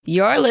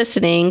You're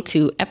listening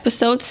to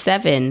episode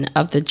 7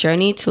 of the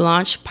Journey to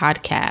Launch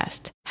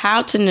podcast,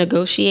 how to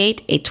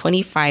negotiate a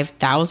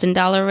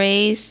 $25,000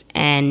 raise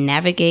and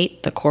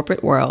navigate the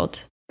corporate world.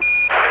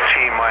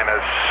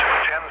 T-minus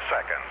 10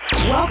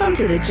 seconds. Welcome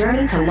to the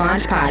Journey to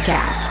Launch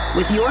podcast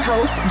with your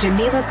host,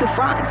 Jamila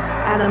Souffrant.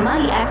 As a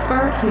money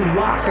expert who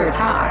walks her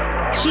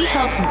talk, she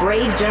helps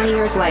brave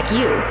journeyers like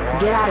you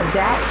get out of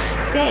debt,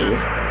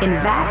 save,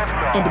 invest,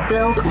 and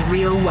build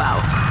real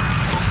wealth.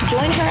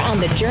 Join her on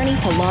the journey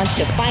to launch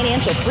to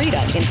financial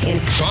freedom in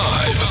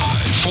 5,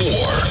 4,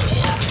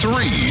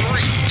 3,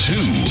 2,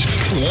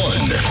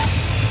 1.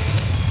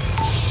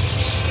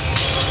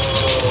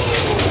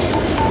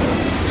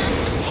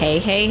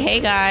 Hey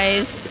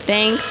guys.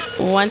 Thanks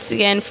once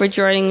again for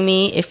joining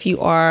me. If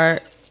you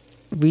are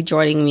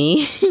rejoining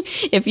me,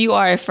 if you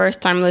are a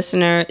first-time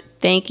listener,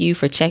 thank you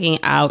for checking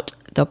out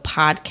the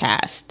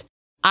podcast.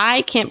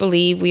 I can't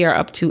believe we are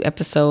up to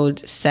episode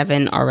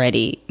 7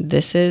 already.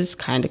 This is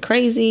kind of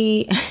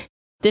crazy.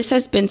 This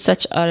has been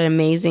such an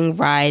amazing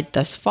ride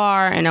thus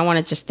far, and I want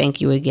to just thank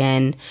you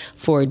again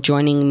for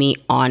joining me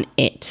on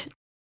it.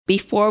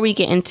 Before we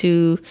get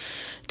into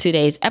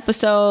today's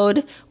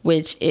episode,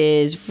 which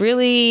is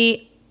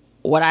really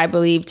what I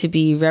believe to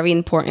be very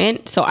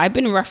important. So I've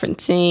been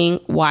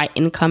referencing why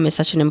income is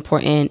such an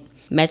important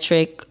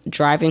metric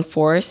driving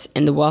force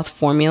in the wealth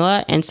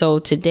formula. And so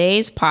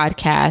today's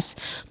podcast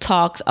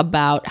talks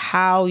about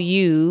how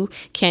you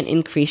can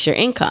increase your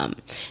income.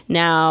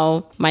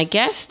 Now, my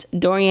guest,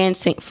 Dorianne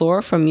St.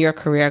 Fleur from Your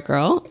Career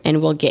Girl,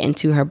 and we'll get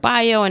into her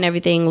bio and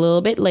everything a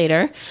little bit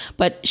later,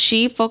 but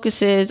she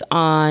focuses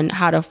on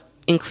how to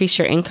increase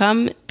your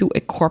income through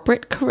a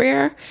corporate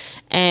career.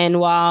 And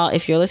while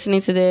if you're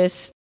listening to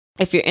this,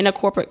 if you're in a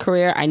corporate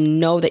career, I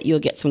know that you'll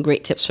get some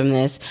great tips from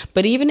this.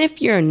 But even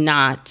if you're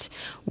not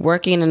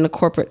working in a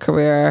corporate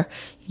career,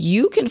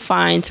 you can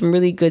find some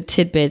really good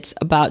tidbits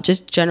about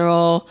just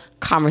general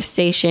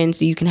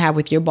conversations you can have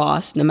with your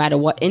boss, no matter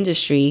what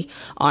industry,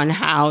 on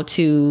how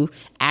to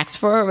ask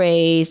for a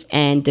raise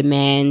and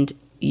demand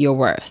your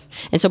worth.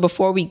 And so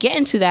before we get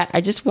into that,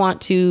 I just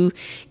want to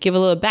give a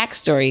little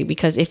backstory,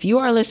 because if you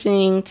are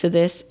listening to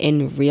this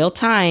in real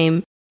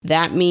time,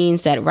 that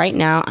means that right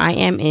now I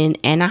am in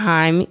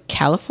Anaheim,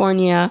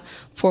 California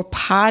for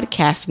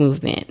Podcast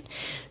Movement.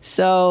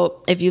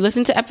 So if you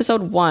listen to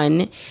episode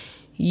 1,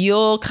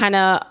 you'll kind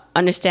of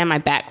understand my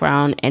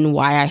background and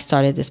why I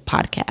started this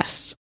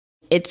podcast.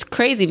 It's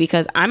crazy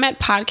because I'm at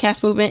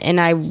Podcast Movement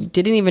and I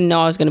didn't even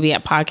know I was going to be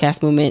at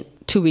Podcast Movement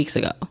 2 weeks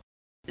ago.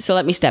 So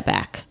let me step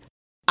back.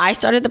 I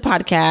started the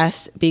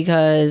podcast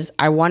because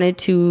I wanted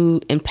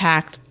to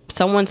impact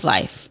someone's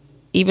life,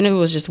 even if it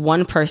was just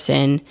one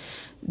person,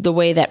 the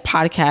way that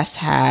podcasts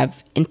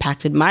have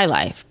impacted my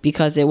life,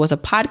 because it was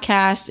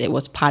podcast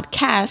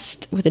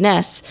with an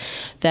S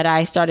that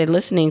I started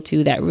listening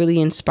to that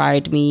really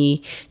inspired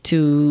me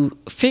to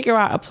figure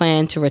out a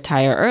plan to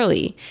retire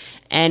early.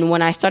 And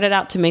when I started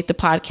out to make the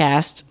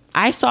podcast,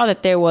 I saw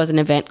that there was an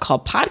event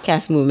called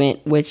Podcast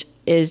Movement, which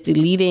is the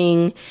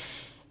leading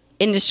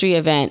industry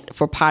event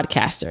for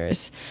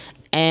podcasters.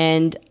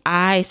 And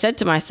I said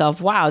to myself,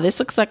 wow, this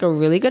looks like a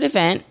really good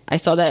event. I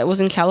saw that it was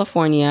in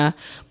California,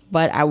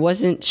 but I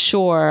wasn't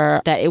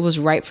sure that it was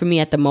right for me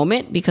at the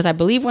moment, because I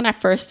believe when I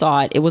first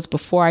saw it, it was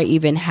before I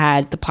even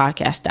had the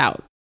podcast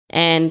out.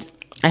 And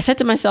I said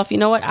to myself, you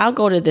know what? I'll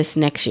go to this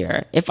next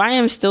year. If I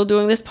am still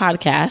doing this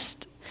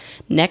podcast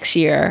next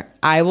year,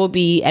 I will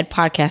be at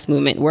Podcast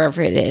Movement,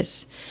 wherever it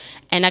is.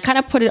 And I kind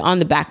of put it on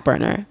the back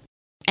burner.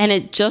 And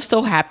it just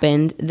so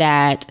happened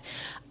that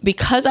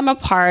because I'm a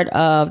part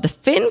of the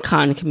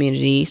FinCon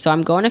community, so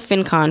I'm going to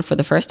FinCon for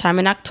the first time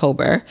in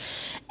October,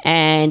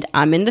 and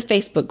I'm in the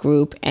Facebook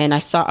group, and I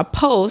saw a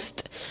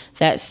post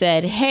that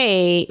said,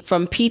 hey,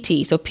 from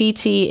PT. So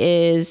PT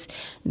is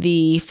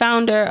the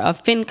founder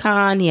of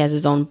FinCon. He has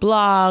his own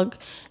blog,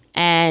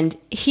 and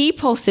he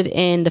posted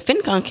in the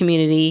FinCon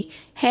community,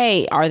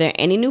 hey, are there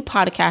any new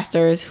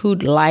podcasters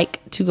who'd like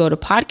to go to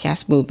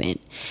Podcast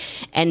Movement?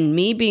 And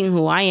me being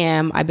who I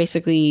am, I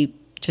basically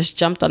just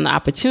jumped on the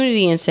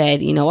opportunity and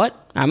said, you know what?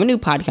 I'm a new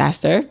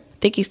podcaster. I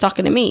think he's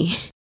talking to me.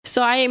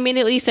 So I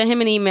immediately sent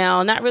him an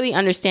email, not really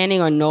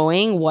understanding or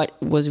knowing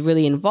what was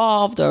really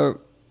involved, or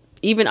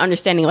even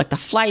understanding like the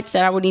flights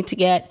that I would need to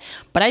get.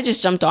 But I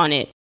just jumped on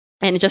it.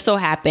 And it just so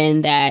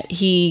happened that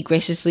he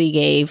graciously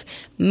gave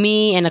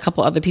me and a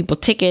couple other people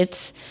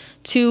tickets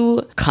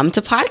to come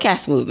to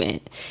Podcast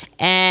Movement.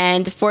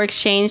 And for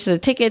exchange to the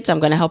tickets, I'm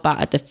going to help out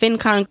at the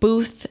FinCon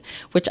booth,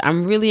 which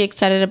I'm really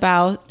excited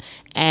about.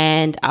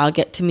 And I'll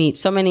get to meet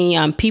so many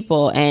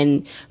people.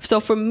 And so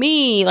for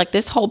me, like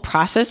this whole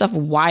process of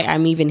why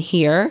I'm even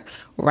here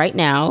right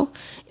now,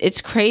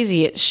 it's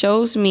crazy. It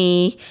shows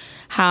me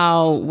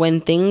how when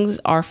things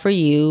are for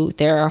you,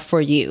 they are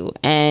for you,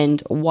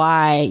 and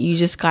why you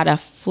just got to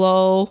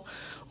flow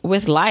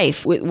with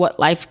life, with what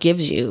life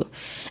gives you.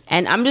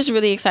 And I'm just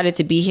really excited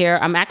to be here.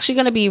 I'm actually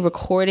going to be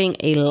recording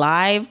a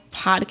live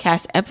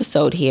podcast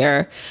episode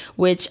here,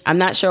 which I'm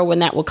not sure when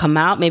that will come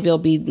out. Maybe it'll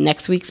be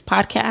next week's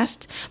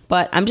podcast,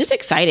 but I'm just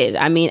excited.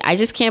 I mean, I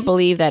just can't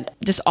believe that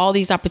all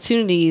these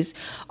opportunities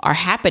are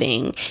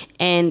happening.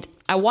 And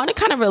I want to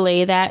kind of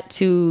relay that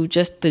to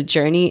just the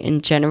journey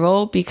in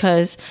general,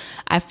 because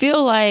I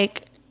feel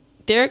like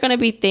there are going to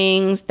be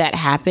things that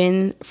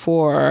happen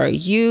for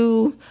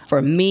you,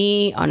 for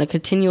me on a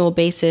continual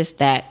basis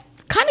that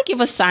kind of give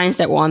us signs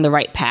that we're on the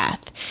right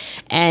path.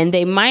 And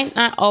they might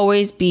not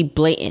always be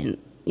blatant.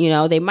 You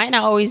know, they might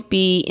not always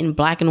be in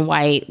black and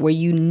white where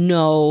you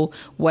know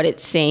what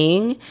it's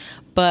saying.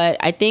 But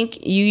I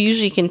think you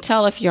usually can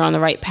tell if you're on the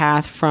right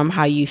path from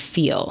how you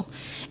feel.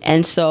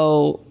 And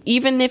so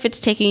even if it's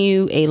taking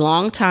you a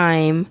long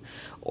time,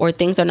 or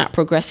things are not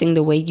progressing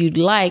the way you'd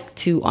like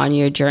to on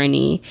your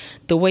journey,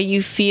 the way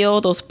you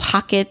feel, those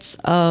pockets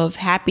of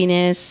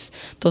happiness,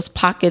 those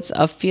pockets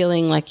of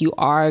feeling like you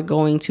are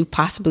going to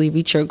possibly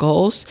reach your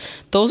goals,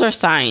 those are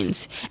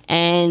signs.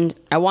 And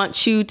I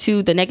want you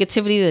to, the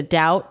negativity, the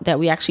doubt that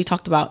we actually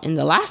talked about in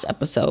the last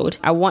episode,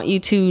 I want you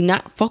to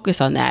not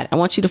focus on that. I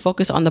want you to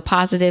focus on the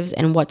positives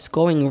and what's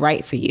going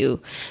right for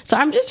you. So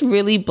I'm just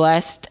really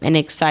blessed and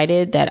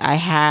excited that I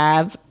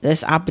have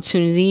this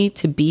opportunity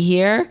to be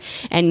here.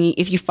 And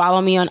if you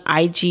follow me on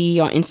IG,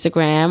 on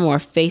Instagram, or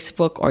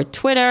Facebook, or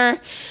Twitter,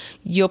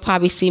 you'll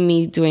probably see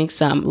me doing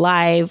some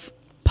live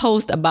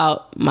post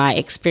about my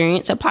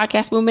experience at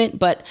Podcast Movement.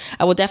 But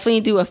I will definitely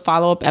do a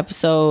follow-up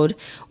episode,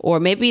 or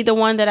maybe the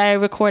one that I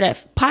record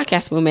at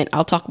Podcast Movement,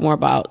 I'll talk more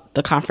about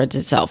the conference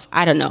itself.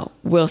 I don't know.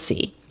 We'll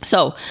see.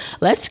 So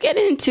let's get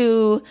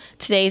into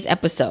today's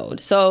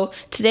episode. So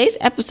today's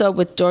episode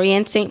with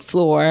Dorianne St.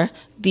 Fleur,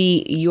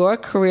 the Your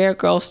Career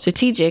Girl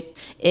Strategic,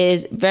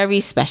 is very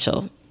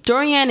special.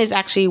 Dorianne is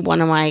actually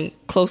one of my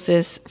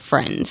closest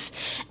friends.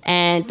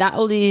 And not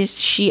only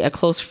is she a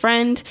close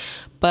friend,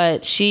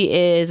 but she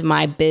is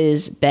my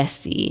biz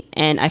bestie.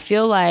 And I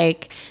feel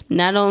like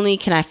not only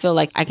can I feel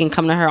like I can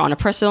come to her on a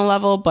personal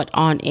level, but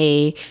on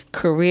a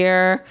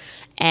career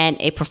and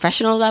a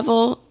professional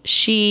level,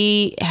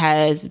 she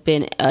has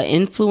been an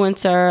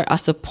influencer, a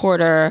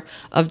supporter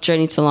of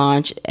Journey to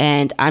Launch,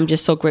 and I'm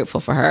just so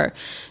grateful for her.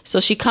 So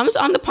she comes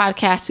on the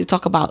podcast to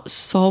talk about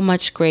so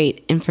much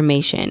great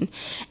information.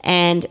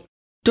 And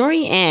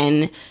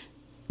Dorianne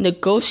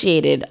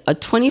negotiated a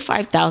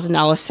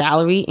 $25,000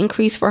 salary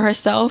increase for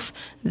herself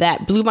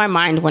that blew my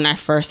mind when I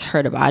first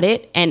heard about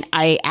it. And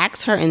I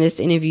asked her in this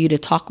interview to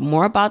talk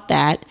more about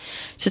that,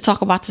 to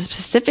talk about the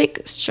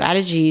specific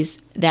strategies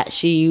that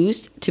she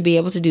used to be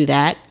able to do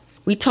that.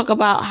 We talk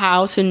about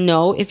how to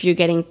know if you're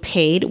getting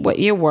paid what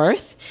you're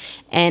worth,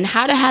 and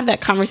how to have that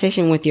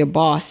conversation with your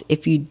boss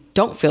if you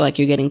don't feel like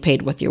you're getting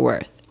paid what you're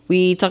worth.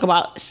 We talk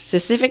about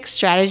specific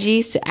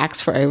strategies to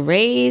ask for a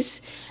raise,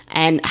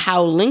 and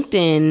how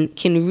LinkedIn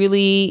can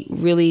really,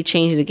 really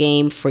change the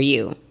game for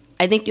you.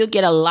 I think you'll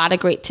get a lot of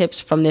great tips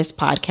from this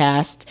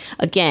podcast.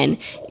 Again,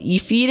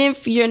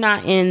 if you're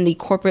not in the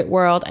corporate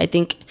world, I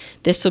think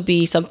this will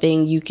be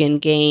something you can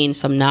gain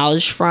some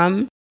knowledge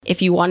from.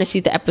 If you want to see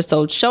the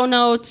episode show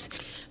notes,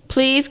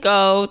 please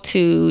go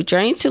to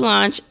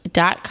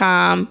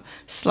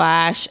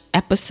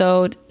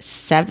journeytolaunch.com/episode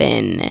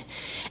 7.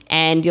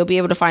 And you'll be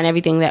able to find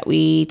everything that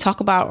we talk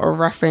about or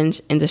reference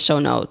in the show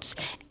notes.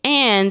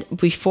 And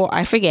before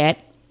I forget,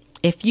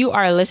 if you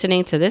are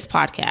listening to this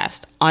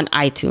podcast on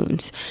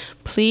iTunes,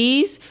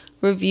 please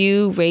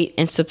review, rate,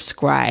 and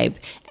subscribe.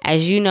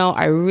 As you know,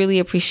 I really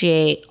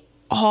appreciate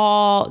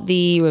all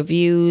the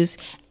reviews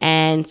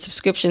and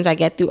subscriptions I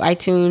get through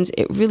iTunes.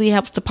 It really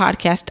helps the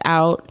podcast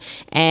out,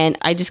 and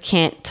I just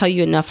can't tell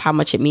you enough how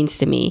much it means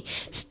to me.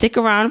 Stick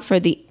around for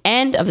the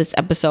end of this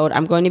episode.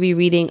 I'm going to be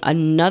reading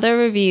another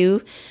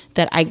review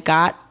that I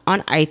got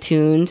on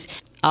iTunes.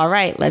 All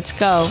right, let's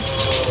go.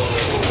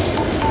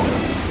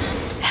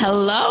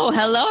 Hello,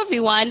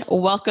 everyone.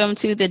 Welcome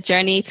to the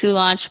Journey to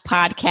Launch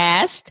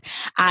podcast.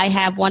 I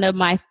have one of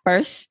my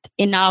first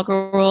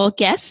inaugural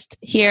guests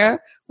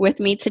here with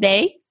me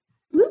today.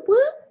 Whoop,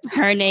 whoop.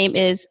 Her name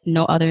is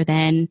no other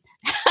than,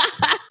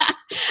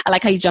 I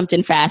like how you jumped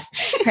in fast.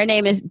 Her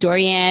name is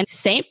Dorianne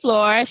St.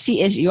 Fleur.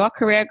 She is Your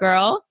Career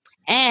Girl,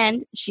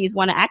 and she's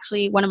one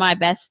of my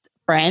best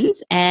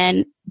friends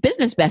and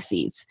business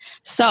besties.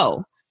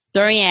 So,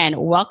 Dorianne,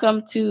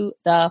 welcome to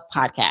the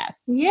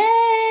podcast. Yay!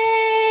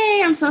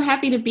 I'm so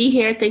happy to be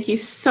here. Thank you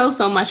so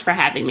much for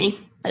having me.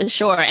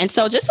 Sure. And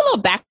so just a little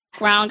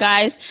background,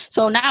 guys.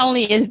 So not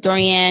only is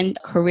Dorianne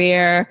a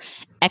career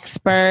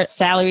expert,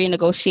 salary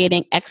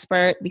negotiating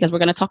expert, because we're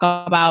going to talk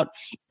about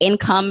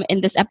income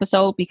in this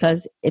episode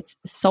because it's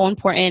so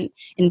important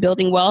in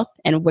building wealth,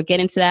 and we'll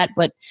get into that.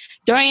 But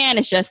Dorianne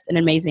is just an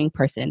amazing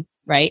person,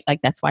 right?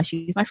 Like, that's why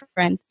she's my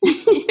friend.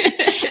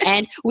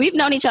 And we've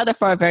known each other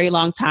for a very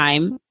long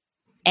time.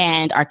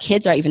 And our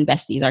kids are even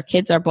besties. Our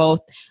kids are both,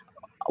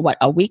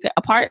 a week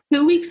apart?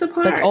 2 weeks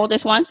apart. The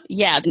oldest ones?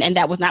 Yeah, and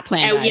that was not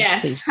planned. Oh,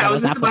 yes, I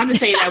was just about to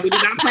say that. We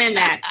did not plan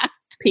that,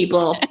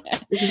 people.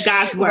 This is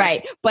God's work.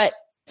 Right. But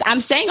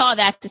I'm saying all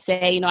that to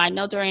say, I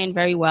know Dorian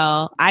very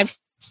well. I've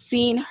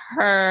seen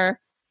her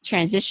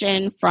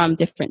transition from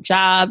different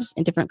jobs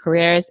and different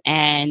careers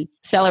and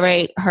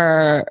accelerate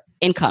her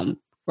income,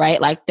 right?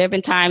 Like there have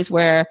been times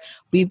where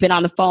we've been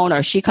on the phone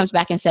or she comes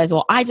back and says,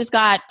 well, I just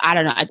got, I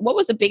don't know, what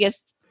was the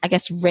biggest,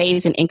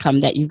 raise in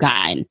income that you've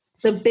gotten?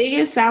 The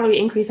biggest salary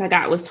increase I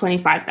got was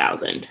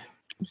 $25,000.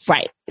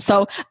 Right.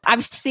 So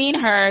I've seen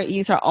her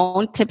use her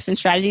own tips and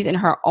strategies in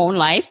her own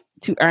life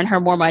to earn her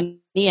more money.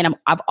 And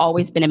I've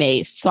always been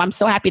amazed. So I'm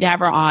so happy to have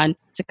her on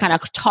to kind of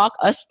talk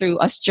us through,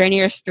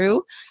 journey us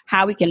through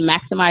how we can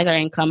maximize our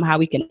income, how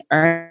we can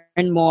earn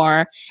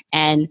more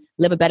and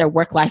live a better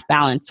work-life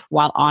balance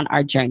while on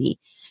our journey.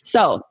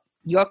 So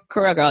your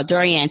career girl,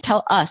 Dorian,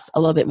 tell us a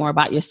little bit more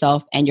about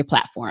yourself and your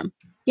platform.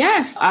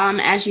 Yes.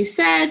 As you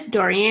said,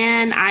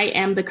 Dorian, I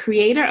am the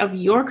creator of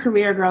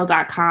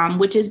YourCareerGirl.com,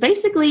 which is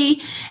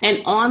basically an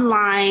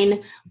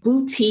online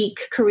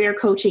boutique career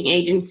coaching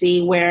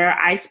agency where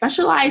I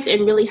specialize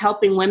in really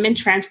helping women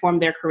transform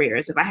their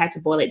careers, if I had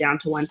to boil it down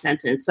to one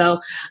sentence. So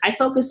I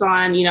focus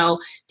on,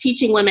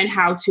 teaching women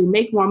how to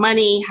make more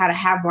money, how to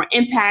have more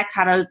impact,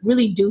 how to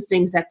really do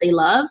things that they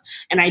love.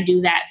 And I do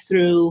that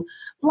through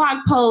blog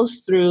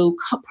posts, through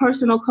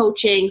personal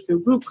coaching,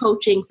 through group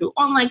coaching, through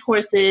online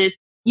courses.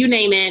 You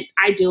name it,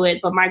 I do it.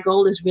 But my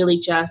goal is really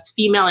just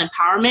female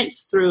empowerment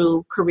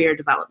through career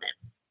development.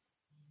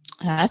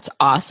 That's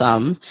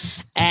awesome.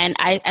 And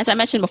as I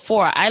mentioned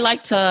before, I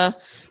like to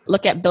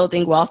look at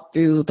building wealth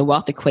through the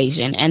wealth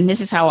equation. And this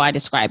is how I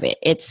describe it.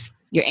 It's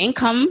your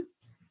income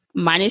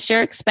minus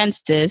your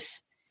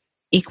expenses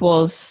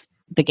equals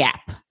the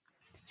gap.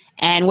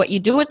 And what you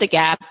do with the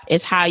gap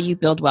is how you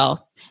build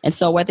wealth. And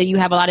so whether you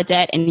have a lot of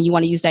debt and you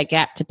want to use that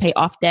gap to pay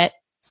off debt,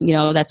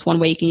 that's one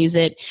way you can use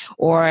it.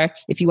 Or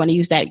if you want to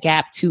use that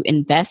gap to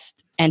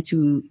invest and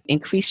to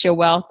increase your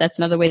wealth, that's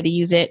another way to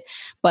use it.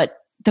 But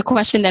the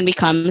question then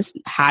becomes,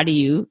 how do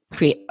you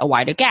create a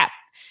wider gap?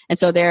 And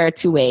so there are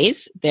two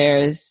ways.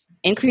 There's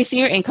increasing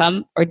your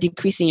income or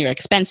decreasing your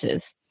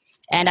expenses.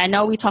 And I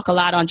know we talk a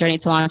lot on Journey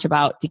to Launch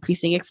about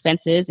decreasing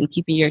expenses and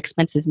keeping your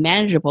expenses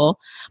manageable,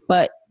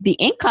 but the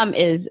income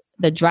is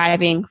the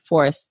driving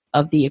force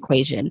of the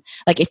equation.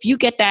 Like if you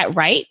get that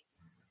right,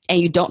 and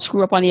you don't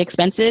screw up on the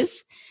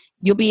expenses,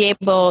 you'll be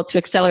able to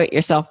accelerate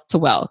yourself to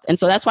wealth. And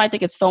so that's why I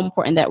think it's so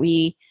important that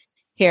we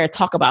here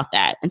talk about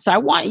that. And so I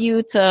want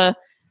you to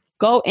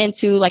go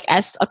into,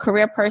 as a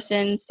career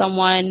person,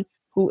 someone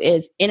who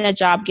is in a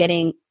job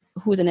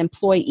who's an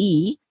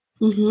employee,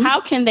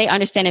 how can they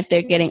understand if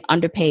they're getting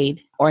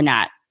underpaid or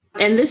not?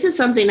 And this is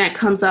something that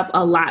comes up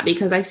a lot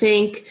because I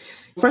think,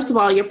 first of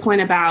all, your point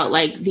about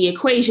the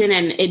equation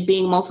and it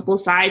being multiple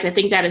sides, I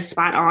think that is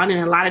spot on.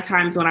 And a lot of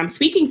times when I'm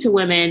speaking to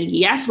women,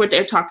 yes, what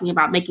they're talking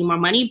about making more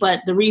money, but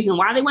the reason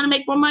why they want to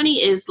make more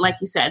money is, like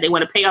you said, they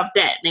want to pay off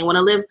debt. They want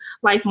to live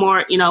life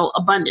more,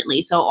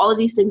 abundantly. So all of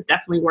these things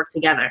definitely work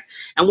together.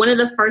 And one of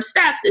the first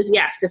steps is,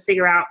 yes, to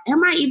figure out,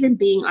 am I even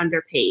being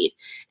underpaid?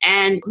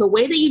 And the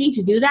way that you need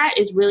to do that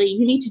is really,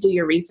 you need to do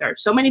your research.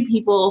 So many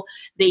people,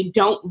 they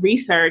don't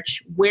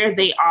research where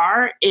they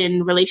are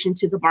in relation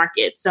to the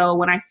market. So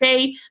when I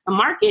say the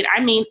market, I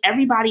mean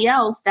everybody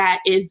else that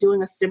is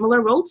doing a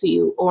similar role to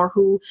you or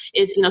who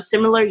is,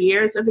 similar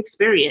years of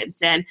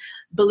experience. And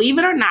believe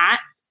it or not,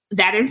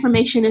 that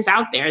information is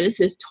out there. This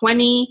is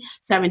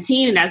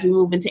 2017. And as we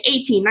move into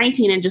 18,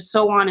 19, and just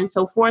so on and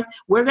so forth,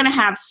 we're going to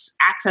have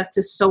access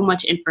to so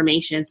much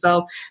information.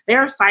 So there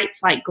are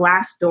sites like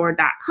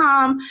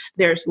Glassdoor.com,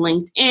 there's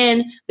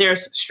LinkedIn,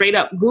 there's straight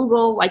up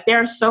Google.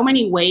 There are so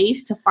many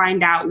ways to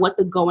find out what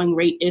the going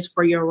rate is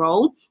for your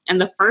role.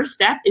 And the first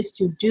step is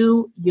to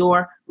do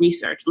your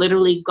research.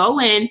 Literally go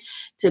in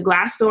to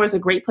Glassdoor is a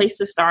great place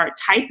to start.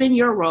 Type in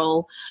your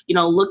role,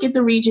 look at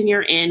the region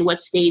you're in, what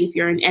state. If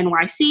you're in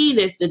NYC,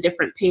 there's a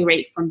different pay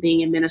rate from being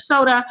in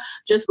Minnesota.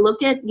 Just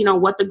look at,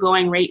 what the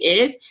going rate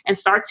is and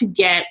start to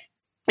get.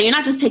 And you're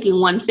not just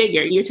taking one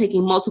figure, you're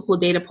taking multiple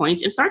data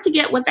points and start to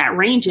get what that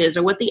range is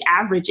or what the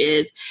average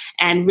is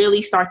and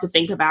really start to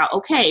think about,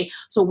 okay,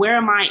 so where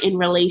am I in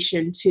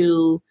relation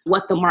to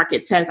what the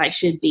market says I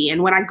should be?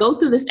 And when I go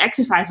through this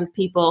exercise with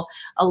people,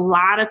 a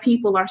lot of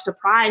people are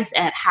surprised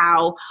at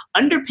how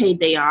underpaid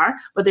they are,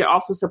 but they're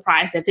also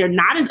surprised that they're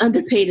not as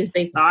underpaid as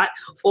they thought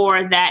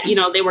or that,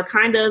 they were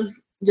kind of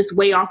just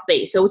way off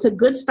base. So it's a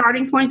good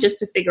starting point just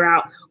to figure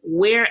out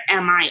where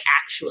am I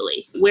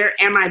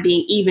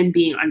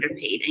being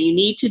underpaid? And you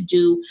need to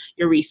do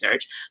your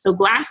research. So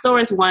Glassdoor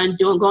is one,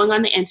 going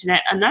on the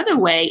internet. Another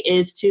way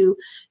is to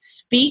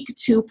speak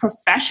to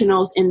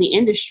professionals in the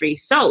industry.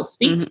 So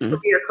speak to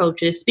career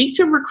coaches, speak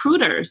to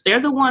recruiters.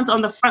 They're the ones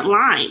on the front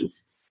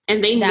lines.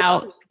 And they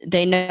know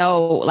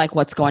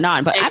what's going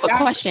on. But exactly. I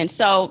have a question.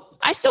 So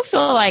I still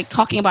feel like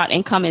talking about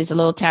income is a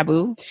little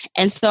taboo.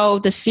 And so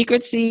the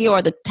secrecy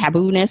or the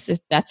taboo-ness, if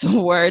that's a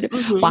word,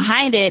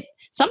 behind it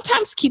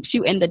sometimes keeps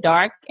you in the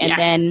dark and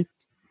then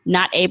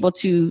not able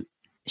to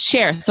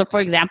share. So for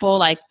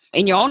example,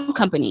 in your own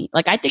company,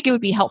 I think it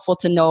would be helpful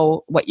to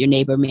know what your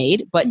neighbor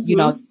made, but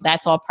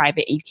that's all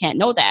private and you can't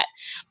know that.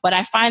 But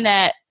I find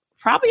that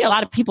probably a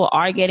lot of people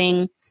are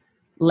getting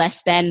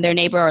less than their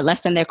neighbor or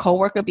less than their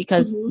coworker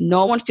because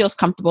no one feels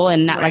comfortable.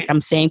 And not like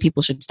I'm saying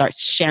people should start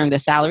sharing their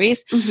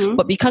salaries,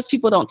 but because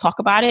people don't talk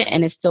about it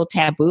and it's still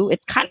taboo,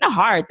 it's kind of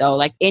hard though,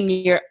 like in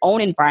your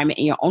own environment,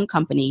 in your own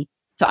company,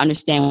 to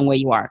understand where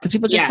you are because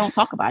people just don't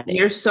talk about it.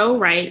 You're so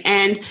right.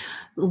 And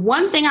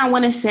one thing I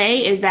want to say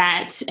is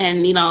that,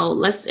 and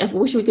I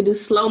wish we could do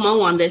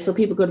slow-mo on this so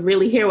people could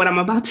really hear what I'm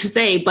about to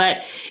say,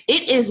 but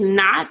it is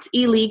not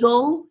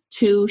illegal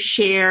to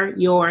share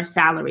your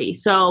salary.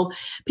 So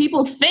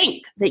people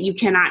think that you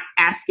cannot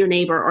ask your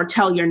neighbor or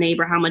tell your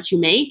neighbor how much you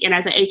make. And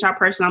as an HR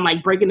person, I'm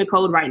like breaking the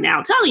code right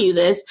now telling you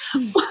this,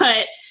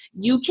 but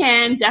you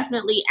can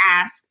definitely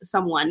ask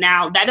someone.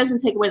 Now, that doesn't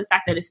take away the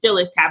fact that it still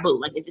is taboo.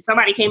 Like if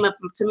somebody came up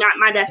to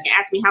my desk and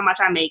asked me how much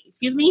I make,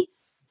 excuse me,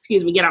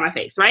 get out my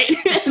face, right?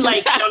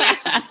 Like, don't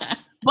ask me.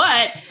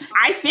 But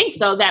I think,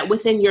 though, that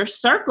within your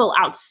circle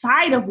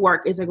outside of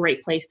work is a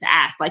great place to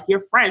ask, like your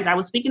friends. I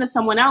was speaking to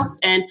someone else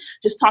and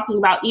just talking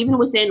about even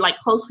within like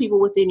close people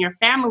within your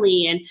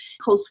family and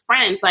close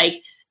friends,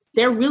 like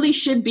there really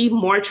should be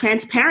more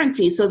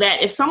transparency so that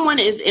if someone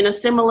is in a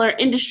similar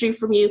industry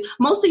from you,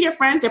 most of your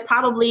friends are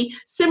probably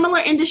similar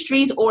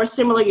industries or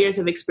similar years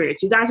of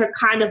experience. You guys are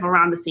kind of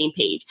around the same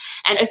page.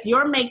 And if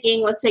you're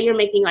making, let's say you're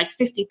making like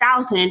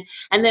 50,000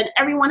 and then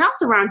everyone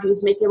else around you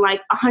is making like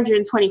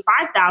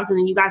 125,000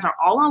 and you guys are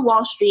all on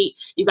Wall Street,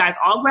 you guys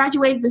all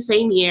graduated the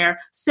same year,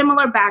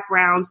 similar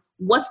backgrounds,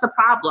 what's the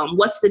problem?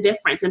 What's the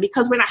difference? And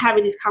because we're not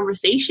having these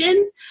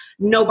conversations,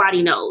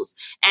 nobody knows.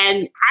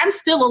 And I'm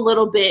still a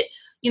little bit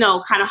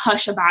kind of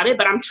hush about it,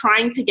 but I'm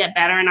trying to get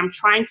better and I'm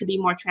trying to be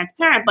more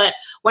transparent. But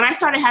when I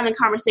started having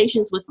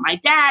conversations with my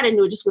dad and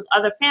just with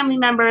other family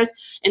members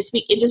and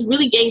speak, it just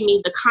really gave me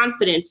the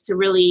confidence to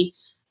really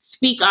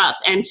speak up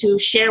and to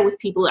share with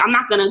people. I'm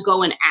not going to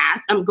go and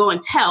ask, I'm going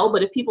to tell,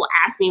 but if people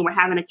ask me and we're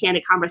having a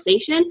candid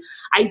conversation,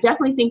 I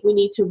definitely think we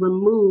need to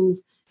remove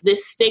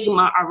this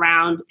stigma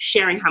around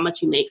sharing how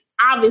much you make.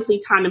 Obviously,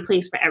 time and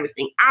place for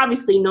everything.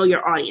 Obviously, know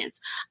your audience.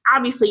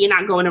 Obviously, you're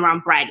not going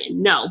around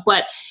bragging. No,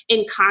 but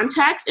in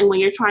context and when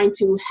you're trying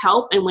to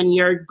help and when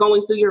you're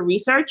going through your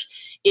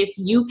research, if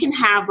you can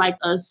have like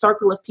a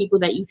circle of people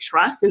that you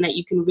trust and that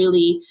you can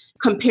really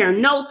compare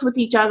notes with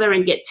each other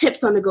and get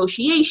tips on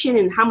negotiation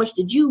and how much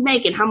did you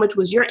make and how much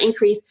was your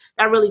increase,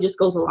 that really just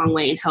goes a long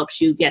way and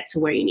helps you get to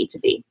where you need to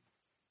be.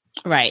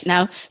 Right.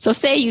 Now, so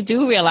say you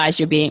do realize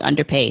you're being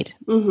underpaid.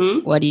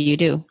 What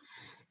do?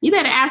 You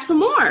better ask for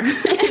more.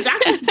 That's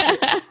what you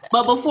do.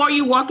 But before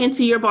you walk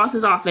into your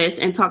boss's office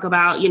and talk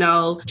about,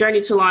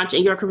 Journey to Launch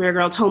and your career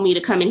girl told me to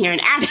come in here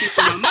and ask you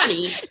for more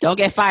money. Don't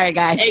get fired,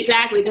 guys.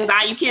 Exactly, because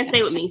you can't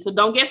stay with me. So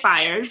don't get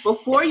fired.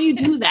 Before you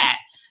do that,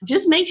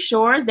 just make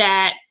sure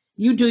that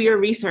you do your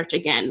research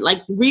again.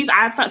 Like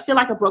I feel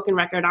like a broken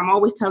record. I'm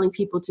always telling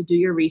people to do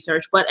your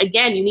research. But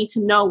again, you need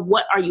to know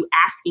what are you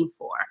asking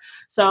for.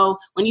 So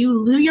when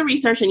you do your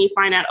research and you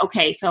find out,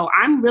 okay, so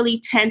I'm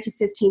really $10,000 to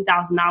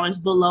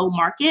 $15,000 below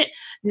market.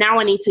 Now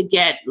I need to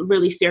get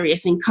really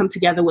serious and come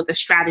together with a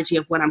strategy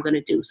of what I'm going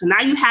to do. So now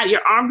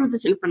you're armed with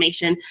this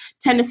information,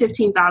 10 to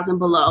 15,000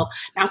 below.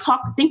 Now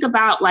think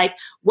about like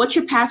what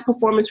your past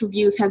performance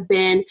reviews have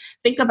been.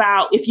 Think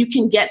about if you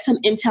can get some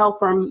intel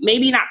from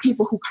maybe not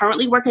people who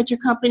currently work at your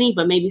company,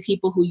 but maybe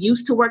people who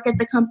used to work at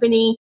the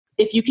company.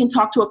 If you can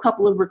talk to a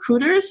couple of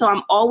recruiters. So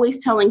I'm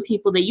always telling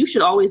people that you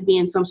should always be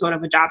in some sort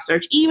of a job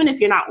search. Even if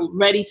you're not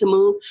ready to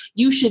move,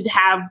 you should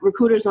have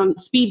recruiters on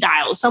speed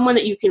dial, someone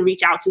that you can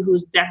reach out to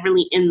who's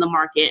definitely in the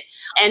market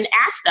and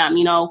ask them,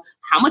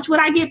 how much would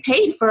I get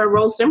paid for a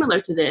role similar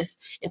to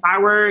this? If I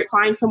were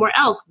applying somewhere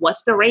else,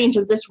 what's the range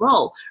of this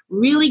role?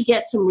 Really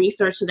get some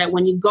research so that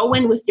when you go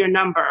in with your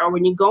number or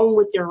when you go in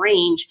with your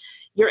range,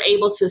 you're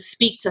able to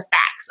speak to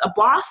facts. A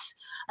boss,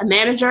 a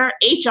manager,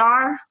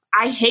 HR,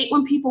 I hate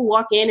when people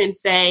walk in and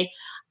say,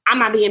 I'm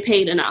not being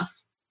paid enough.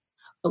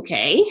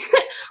 Okay.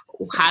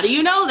 How do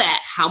you know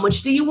that? How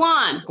much do you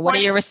want? What are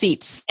your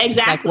receipts?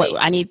 Exactly.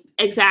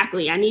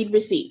 Exactly. I need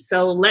receipts.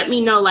 So let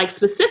me know, like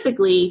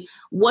specifically,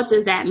 what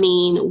does that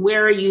mean?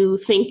 Where are you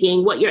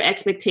thinking? What your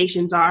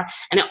expectations are?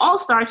 And it all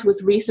starts with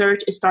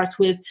research. It starts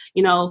with,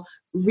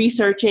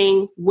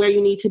 researching where you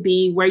need to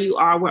be, where you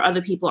are, where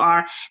other people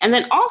are. And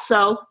then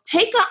also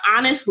take an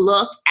honest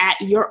look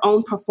at your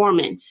own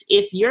performance.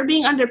 If you're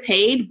being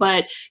underpaid,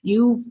 but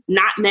you've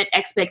not met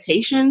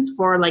expectations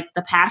for like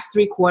the past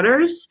 3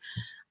 quarters,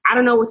 I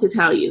don't know what to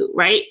tell you,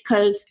 right?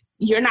 Because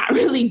you're not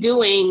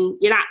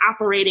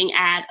operating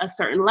at a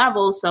certain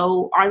level.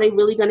 So are they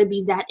really going to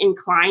be that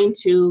inclined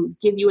to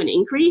give you an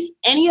increase?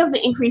 Any of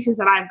the increases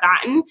that I've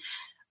gotten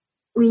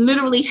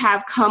literally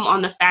have come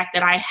on the fact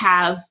that I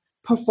have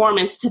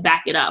performance to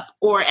back it up.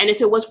 And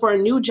if it was for a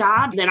new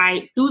job, then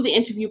through the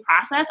interview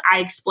process, I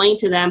explained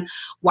to them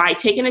why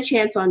taking a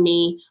chance on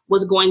me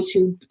was going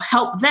to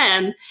help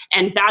them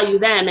and value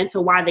them. And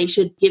so why they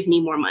should give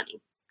me more money.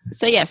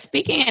 So yeah,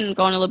 speaking and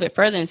going a little bit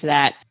further into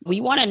that,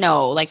 we want to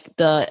know like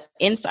the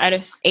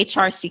insider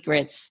HR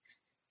secrets.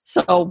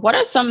 So what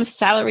are some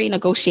salary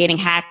negotiating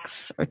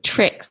hacks or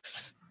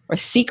tricks or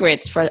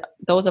secrets for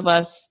those of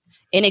us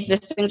in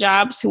existing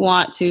jobs who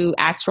want to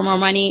ask for more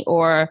money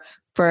or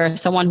for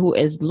someone who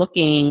is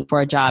looking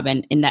for a job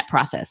and in that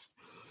process?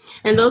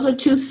 And those are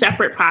two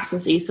separate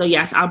processes. So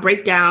yes, I'll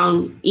break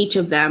down each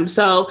of them.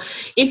 So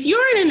if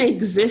you're in an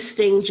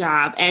existing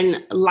job,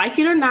 and like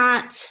it or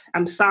not,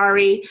 I'm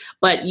sorry,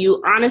 but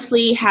you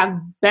honestly have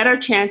better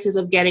chances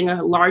of getting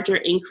a larger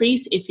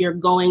increase if you're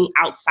going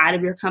outside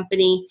of your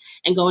company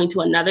and going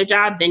to another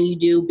job than you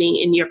do being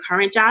in your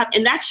current job.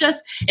 And that's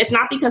just, it's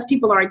not because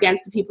people are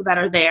against the people that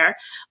are there,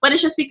 but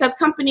it's just because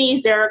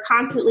companies, they're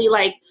constantly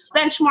like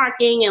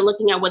benchmarking and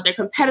looking at what their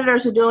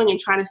competitors are doing and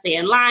trying to stay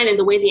in line. And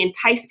the way they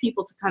entice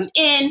people to come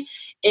in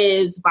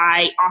is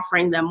by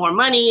offering them more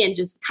money, and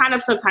just kind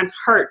of sometimes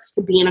hurts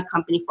to be in a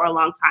company for a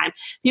long time.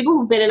 People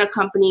who've been in a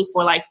company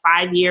for like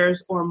 5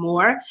 years or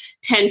more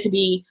tend to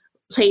be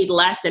paid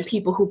less than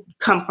people who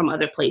come from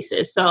other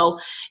places. So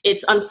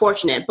it's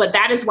unfortunate, but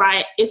that is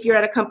why if you're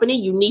at a company,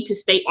 you need to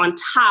stay on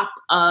top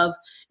of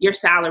your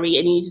salary,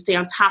 and you need to stay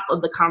on top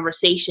of the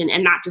conversation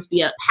and not just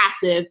be a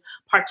passive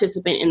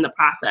participant in the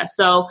process.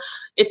 So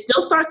it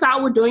still starts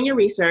out with doing your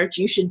research.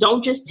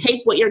 Don't just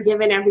take what you're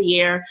given every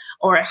year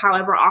or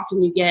however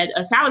often you get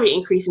a salary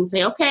increase and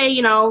say,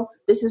 okay,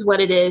 this is what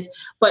it is,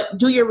 but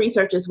do your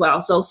research as well.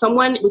 So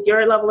someone with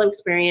your level of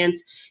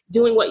experience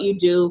doing what you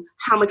do,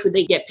 how much would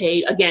they get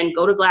paid? Again,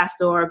 go to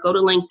Glassdoor, go to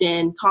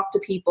LinkedIn, talk to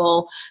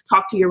people,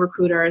 talk to your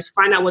recruiters,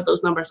 find out what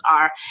those numbers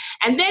are.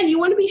 And then you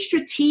want to be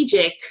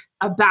strategic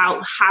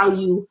about how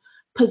you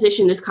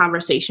position this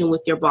conversation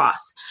with your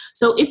boss.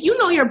 So if you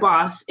know your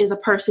boss is a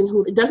person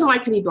who doesn't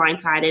like to be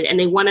blindsided and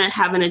they want to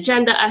have an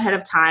agenda ahead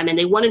of time and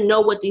they want to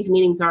know what these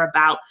meetings are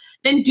about,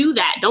 then do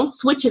that. Don't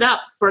switch it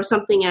up for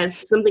something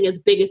as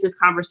big as this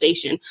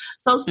conversation.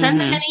 So send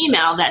them an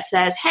email that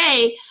says,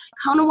 hey, I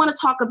kind of want to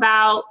talk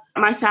about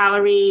my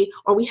salary,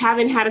 or we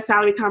haven't had a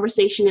salary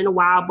conversation in a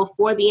while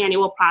before the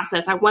annual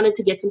process. I wanted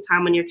to get some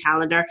time on your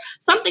calendar,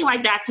 something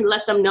like that, to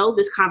let them know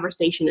this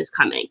conversation is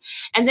coming.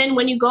 And then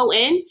when you go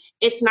in,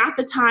 it's not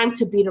the time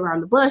to beat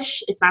around the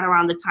bush. It's not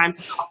around the time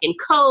to talk in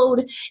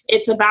code.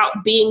 It's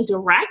about being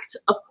direct,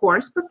 of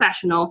course,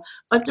 professional,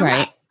 but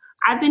direct. Right.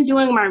 I've been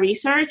doing my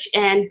research,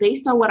 and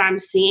based on what I'm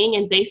seeing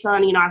and based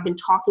on, I've been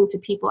talking to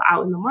people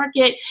out in the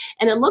market,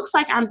 and it looks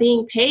like I'm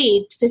being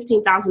paid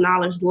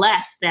 $15,000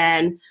 less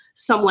than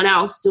someone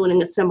else doing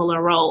a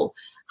similar role.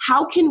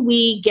 How can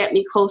we get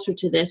me closer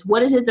to this?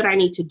 What is it that I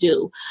need to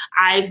do?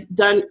 I've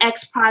done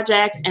X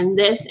project and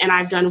this, and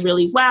I've done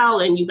really well,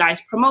 and you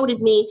guys promoted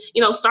me.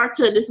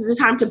 This is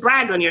the time to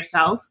brag on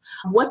yourself.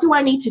 What do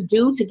I need to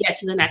do to get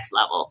to the next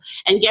level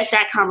and get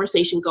that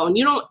conversation going?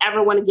 You don't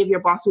ever want to give your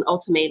boss an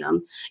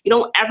ultimatum. You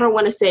don't ever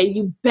want to say,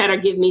 you better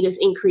give me this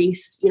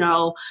increase.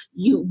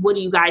 What are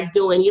you guys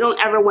doing? You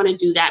don't ever want to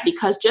do that,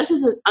 because just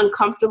as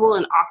uncomfortable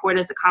and awkward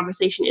as the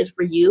conversation is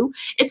for you,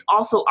 it's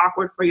also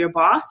awkward for your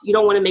boss. You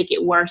don't want to make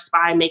it worse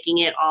by making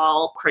it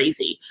all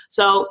crazy.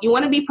 So you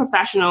want to be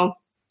professional.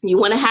 You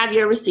want to have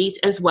your receipts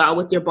as well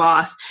with your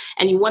boss,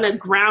 and you want to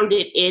ground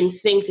it in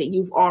things that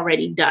you've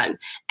already done.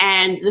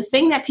 And the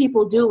thing that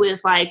people do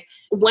is, like,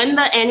 when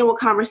the annual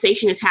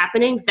conversation is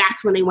happening,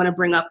 that's when they want to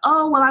bring up,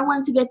 oh, well, I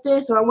wanted to get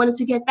this, or I wanted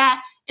to get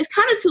that. It's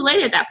kind of too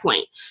late at that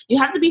point. You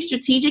have to be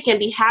strategic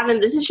and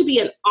this should be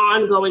an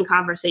ongoing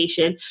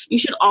conversation. You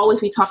should always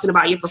be talking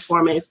about your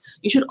performance.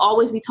 You should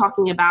always be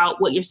talking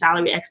about what your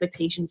salary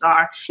expectations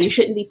are. You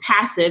shouldn't be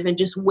passive and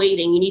just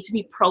waiting. You need to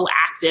be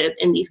proactive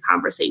in these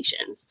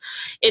conversations.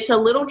 It's a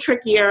little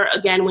trickier,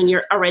 again, when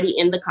you're already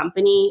in the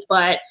company,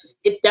 but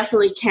it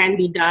definitely can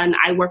be done.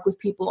 I work with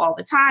people all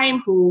the time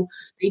who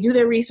they do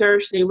their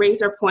research, they raise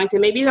their points,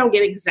 and maybe they don't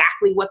get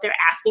exactly what they're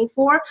asking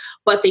for,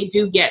 but they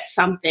do get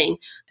something.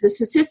 The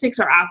statistics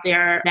are out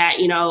there that,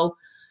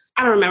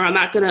 I don't remember,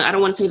 I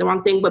don't want to say the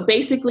wrong thing, but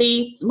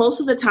basically most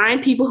of the time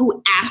people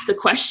who ask the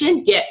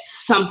question get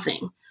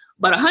something.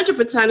 But 100%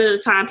 of the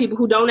time, people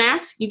who don't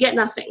ask, you get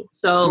nothing.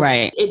 So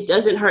right. It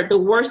doesn't hurt. The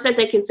worst that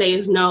they can say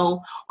is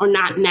no, or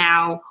not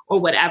now,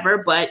 or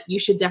whatever, but you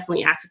should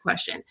definitely ask the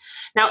question.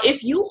 Now,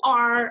 if you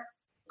are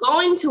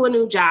going to a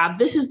new job,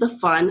 this is the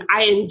fun.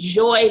 I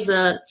enjoy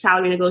the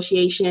salary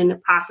negotiation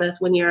process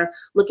when you're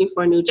looking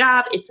for a new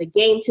job. It's a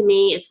game to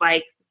me. It's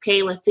like,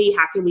 okay, let's see,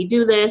 how can we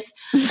do this?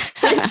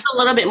 This is a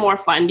little bit more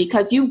fun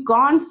because you've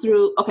gone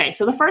through, okay,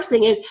 so the first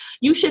thing is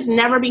you should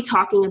never be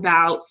talking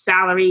about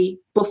salary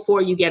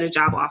before you get a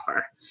job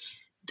offer.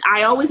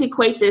 I always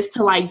equate this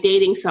to like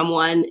dating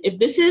someone. If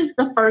this is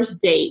the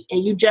first date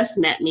and you just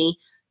met me,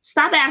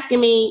 stop asking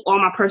me all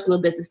my personal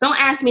business. Don't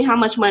ask me how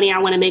much money I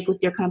want to make with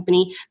your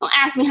company. Don't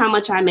ask me how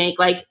much I make.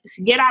 Like,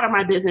 get out of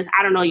my business.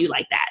 I don't know you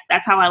like that.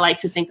 That's how I like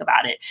to think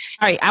about it.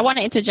 All right. I want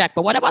to interject,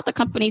 but what about the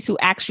companies who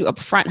ask you up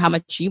front how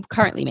much you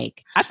currently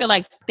make? I feel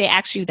like they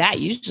ask you that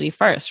usually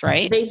first,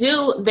 right? They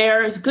do.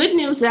 There's good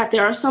news that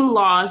there are some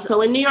laws.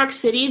 So in New York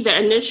City,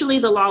 initially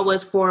the law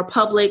was for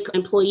public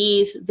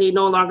employees. They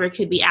no longer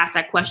could be asked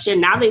that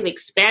question. Now they've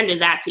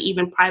expanded that to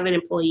even private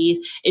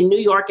employees in New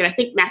York. And I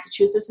think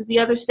Massachusetts is the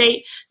other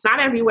state. It's not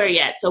everywhere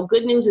yet. So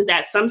good news is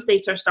that some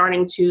states are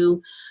starting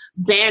to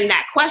ban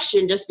that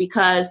question just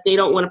because they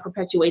don't want to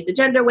perpetuate the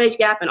gender wage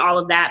gap and all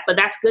of that. But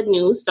that's good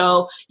news.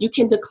 So you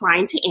can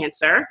decline to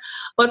answer.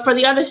 But for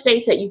the other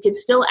states that you can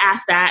still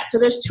ask that. So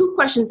there's two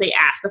questions they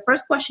ask. The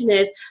first question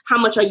is, how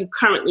much are you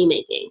currently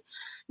making?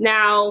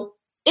 Now,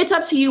 it's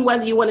up to you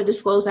whether you want to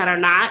disclose that or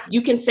not.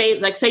 You can say,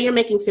 like, say you're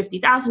making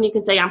 $50,000. You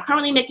can say, I'm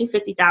currently making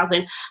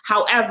 $50,000.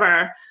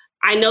 However,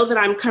 I know that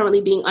I'm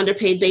currently being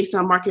underpaid based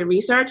on market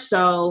research.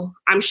 So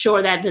I'm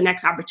sure that the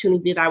next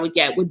opportunity that I would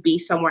get would be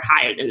somewhere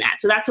higher than that.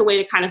 So that's a way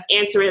to kind of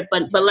answer it,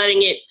 but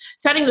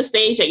setting the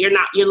stage that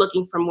you're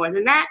looking for more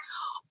than that.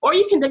 Or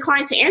you can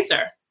decline to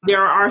answer.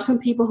 There are some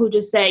people who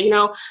just say,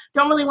 don't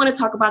really want to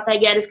talk about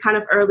that yet. It's kind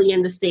of early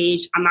in the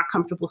stage. I'm not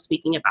comfortable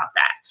speaking about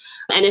that.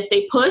 And if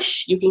they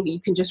push, you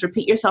can just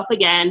repeat yourself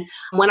again.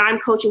 When I'm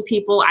coaching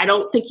people, I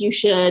don't think you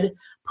should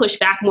push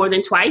back more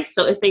than twice.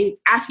 So if they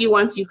ask you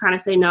once, you kind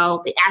of say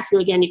no. They ask you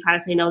again, you kind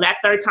of say no. That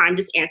third time,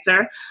 just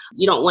answer.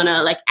 You don't want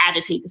to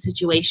agitate the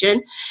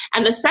situation.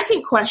 And the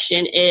second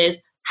question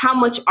is, how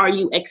much are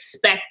you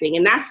expecting?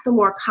 And that's the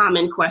more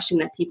common question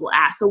that people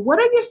ask. So what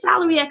are your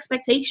salary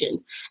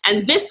expectations?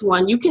 And this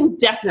one, you can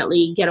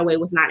definitely get away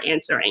with not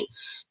answering.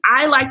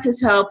 I like to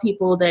tell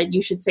people that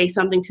you should say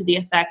something to the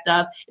effect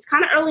of, it's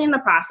kind of early in the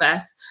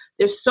process.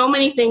 There's so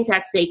many things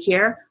at stake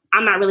here.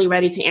 I'm not really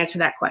ready to answer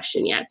that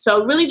question yet.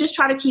 So really just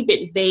try to keep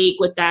it vague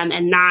with them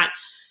and not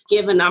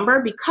give a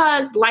number,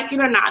 because like it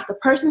or not, the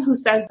person who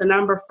says the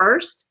number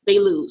first, they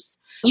lose.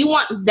 You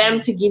want them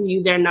to give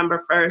you their number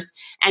first,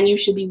 and you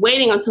should be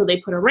waiting until they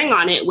put a ring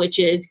on it, which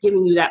is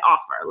giving you that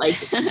offer.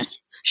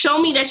 Show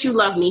me that you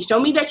love me,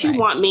 show me that you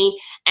want me,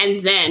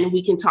 and then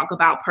we can talk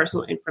about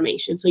personal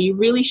information. So you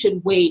really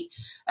should wait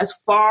as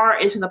far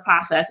into the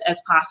process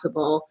as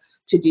possible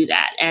to do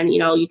that. And,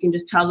 you can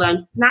just tell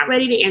them, not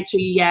ready to answer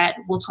you yet.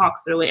 We'll talk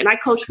through it. And I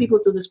coach people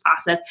through this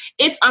process.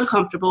 It's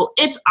uncomfortable.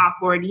 It's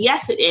awkward.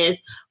 Yes, it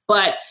is.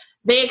 But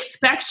they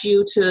expect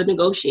you to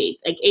negotiate.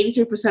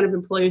 83% of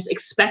employers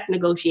expect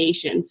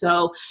negotiation.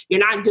 So you're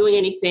not doing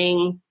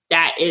anything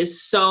that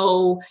is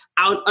so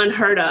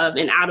unheard of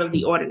and out of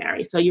the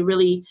ordinary. So you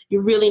really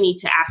need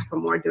to ask for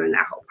more during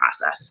that whole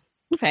process.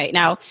 Okay.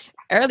 Now,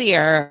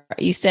 earlier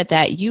you said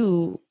that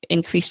you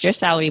increased your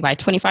salary by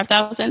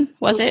 $25,000,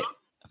 was it?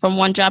 From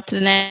one job to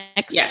the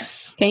next?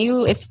 Yes.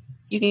 If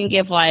you can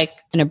give an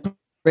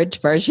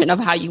abridged version of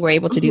how you were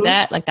able to do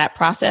that, that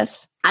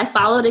process? I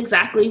followed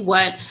exactly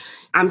what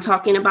I'm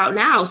talking about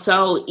now.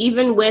 So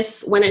even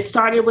when it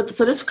started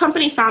so this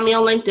company found me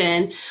on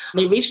LinkedIn,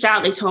 they reached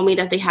out, they told me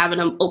that they have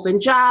an open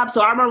job.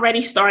 So I'm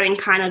already starting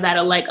kind of at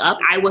a leg up.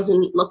 I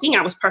wasn't looking,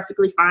 I was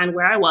perfectly fine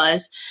where I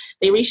was.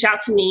 They reached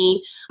out to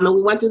me and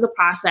we went through the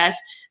process.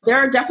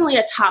 They're definitely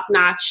a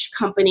top-notch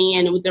company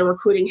and with their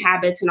recruiting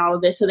habits and all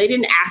of this. So they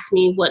didn't ask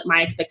me what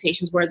my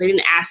expectations were. They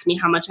didn't ask me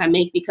how much I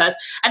make, because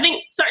I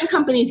think certain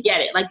companies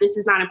get it. This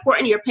is not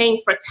important. You're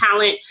paying for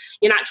talent.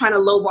 You're not trying to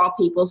lowball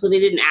people. So they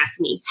didn't ask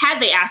me. Had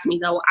they asked me,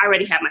 though, I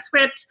already had my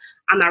script.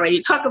 I'm not ready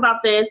to talk about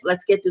this.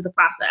 Let's get through the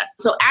process.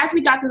 So as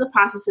we got through the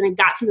process and it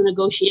got to the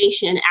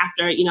negotiation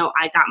after,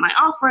 I got my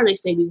offer and they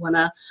say, we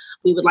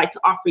would like to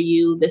offer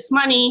you this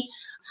money.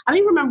 I don't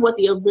even remember what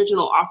the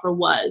original offer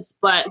was,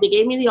 but they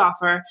gave me the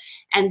offer.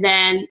 And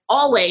then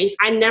always,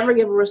 I never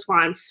give a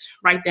response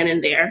right then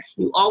and there.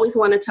 You always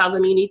want to tell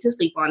them you need to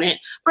sleep on it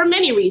for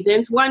many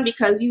reasons. One,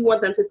 because you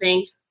want them to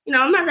think,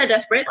 I'm not that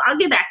desperate. I'll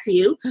get back to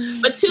you.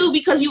 But two,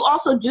 because you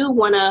also do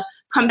want to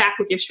come back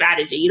with your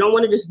strategy. You don't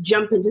want to just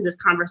jump into this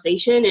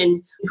conversation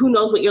and who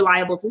knows what you're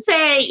liable to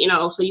say,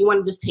 so you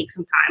want to just take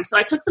some time. So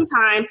I took some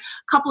time,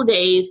 a couple of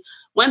days,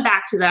 went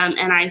back to them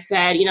and I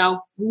said,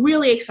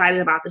 really excited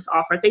about this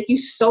offer. Thank you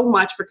so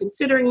much for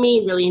considering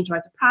me. Really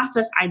enjoyed the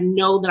process. I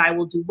know that I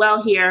will do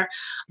well here.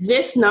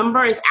 This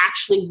number is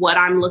actually what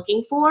I'm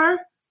looking for.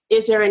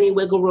 Is there any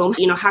wiggle room?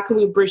 How can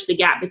we bridge the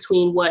gap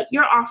between what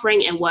you're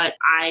offering and what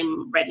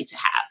I'm ready to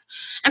have?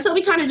 And so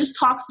we kind of just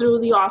talked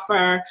through the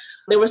offer.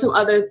 There were some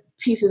other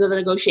pieces of the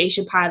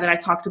negotiation pie that I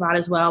talked about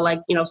as well,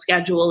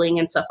 scheduling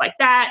and stuff like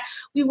that.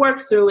 We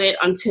worked through it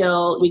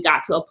until we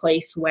got to a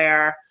place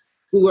where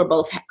we were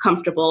both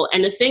comfortable.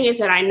 And the thing is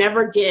that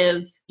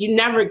you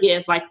never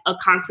give a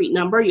concrete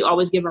number. You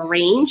always give a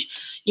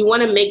range. You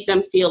want to make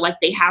them feel like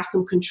they have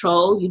some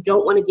control. You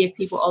don't want to give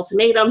people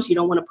ultimatums. You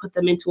don't want to put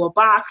them into a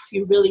box.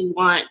 You really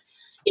want,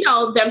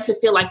 them to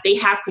feel like they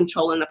have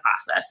control in the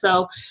process.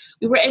 So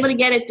we were able to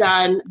get it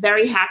done.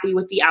 Very happy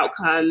with the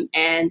outcome.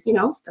 And,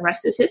 the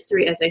rest is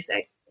history, as they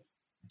say.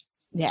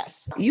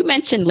 Yes. You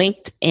mentioned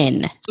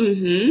LinkedIn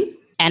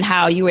and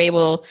how you were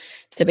able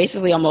to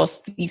basically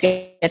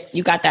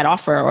you got that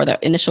offer or the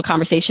initial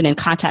conversation and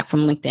contact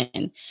from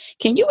LinkedIn.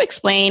 Can you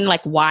explain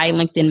why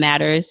LinkedIn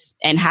matters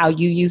and how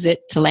you use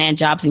it to land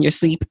jobs in your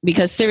sleep?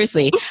 Because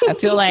seriously, I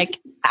feel like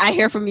I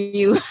hear from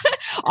you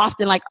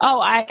often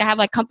I have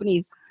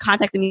companies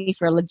contacting me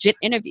for legit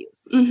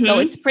interviews. So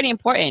it's pretty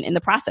important in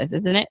the process,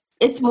 isn't it?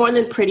 It's more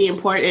than pretty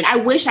important. I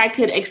wish I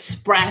could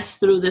express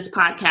through this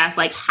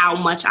podcast how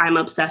much I'm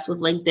obsessed with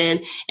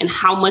LinkedIn and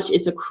how much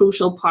it's a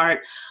crucial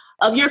part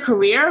of your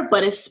career,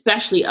 but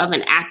especially of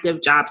an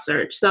active job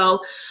search. So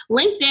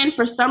LinkedIn,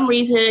 for some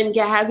reason,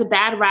 has a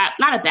bad rap,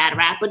 not a bad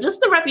rap, but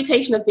just the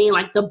reputation of being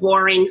like the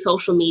boring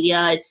social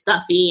media. It's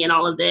stuffy and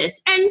all of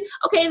this. And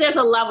okay, there's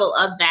a level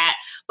of that,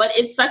 but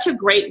it's such a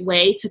great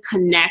way to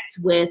connect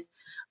with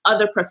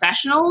other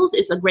professionals.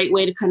 It's a great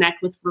way to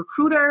connect with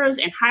recruiters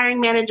and hiring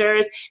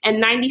managers.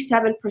 And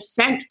 97%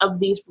 of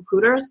these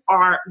recruiters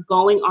are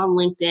going on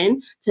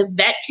LinkedIn to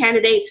vet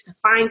candidates, to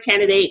find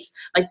candidates.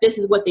 Like, this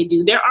is what they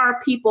do. There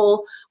are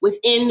people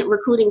within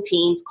recruiting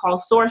teams called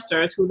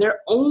sourcers who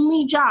their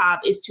only job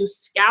is to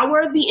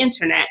scour the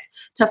internet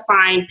to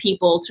find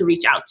people to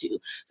reach out to.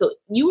 So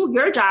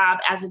your job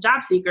as a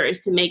job seeker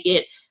is to make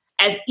it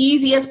as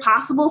easy as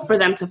possible for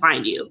them to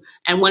find you.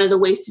 And one of the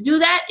ways to do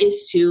that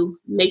is to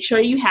make sure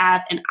you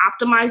have an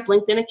optimized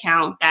LinkedIn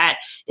account that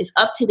is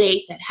up to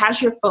date, that has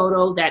your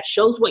photo, that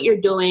shows what you're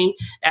doing,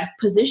 that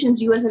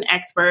positions you as an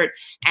expert,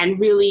 and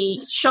really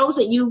shows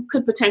that you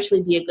could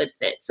potentially be a good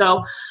fit.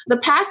 So the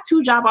past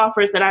 2 job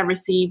offers that I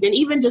received, and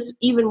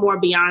even more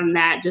beyond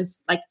that,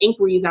 just like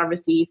inquiries I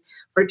received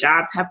for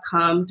jobs, have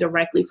come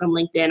directly from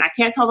LinkedIn. I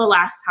can't tell the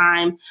last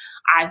time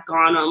I've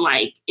gone on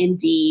like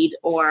Indeed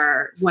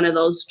or one of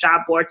those job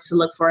boards to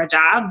look for a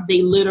job.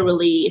 They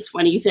literally, it's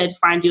funny, you said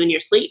find you in your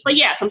sleep, but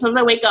yeah, sometimes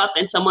I wake up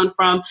and someone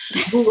from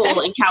Google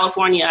in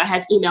California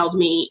has emailed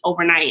me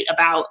overnight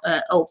about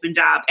an open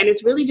job. And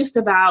it's really just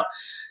about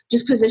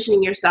just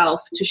positioning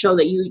yourself to show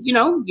that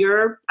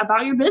you're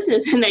about your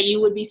business and that you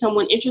would be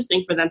someone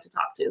interesting for them to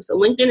talk to. So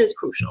LinkedIn is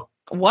crucial.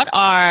 What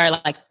are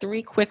like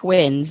 3 quick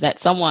wins that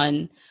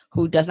someone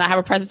who does not have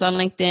a presence on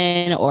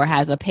LinkedIn or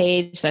has a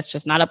page that's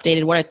just not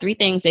updated, what are 3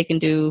 things they can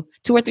do,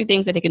 2 or 3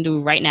 things that they can do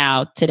right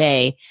now,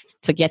 today,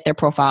 to get their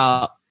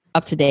profile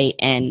up to date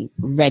and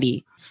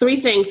ready? 3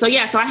 things. So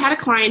I had a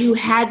client who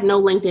had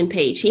no LinkedIn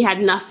page. He had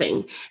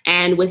nothing.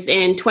 And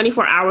within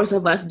 24 hours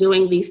of us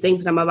doing these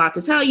things that I'm about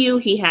to tell you,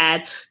 he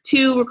had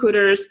 2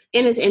 recruiters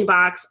in his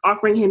inbox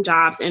offering him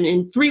jobs. And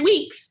in 3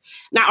 weeks,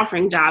 not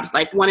offering jobs,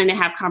 like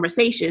 1.5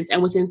 conversations.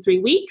 And within 3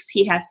 weeks,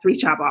 he had 3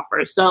 job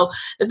offers. So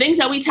the things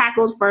that we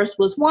tackled first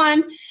was,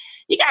 1,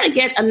 you got to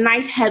get a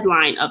nice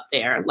headline up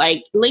there.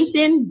 Like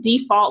LinkedIn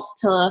defaults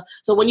to,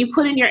 so when you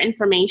put in your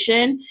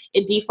information,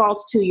 it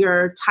defaults to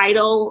your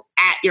title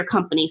at your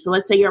company. So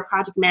let's say you're a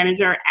project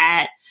manager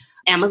at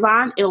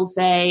Amazon, it'll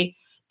say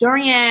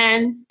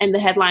Dorianne, and the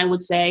headline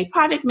would say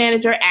project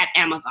manager at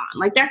Amazon.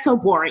 Like, that's so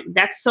boring.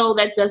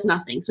 that does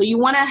nothing. So you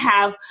want to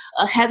have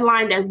a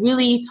headline that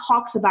really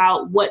talks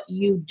about what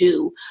you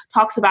do,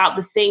 talks about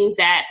the things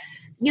that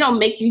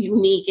make you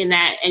unique in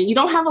that. And you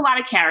don't have a lot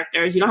of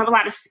characters. You don't have a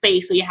lot of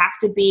space. So you have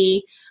to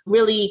be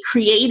really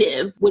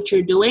creative what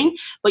you're doing.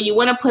 But you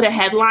want to put a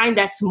headline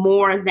that's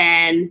more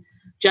than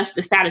just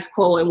the status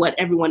quo and what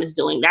everyone is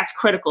doing. That's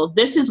critical.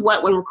 This is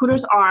what, when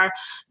recruiters are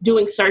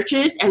doing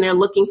searches and they're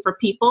looking for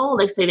people,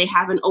 they say they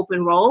have an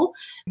open role,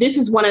 this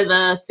is one of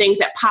the things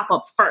that pop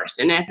up first.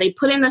 And if they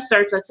put in a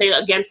search, let's say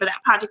again for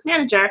that project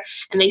manager,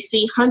 and they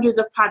see hundreds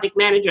of project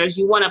managers,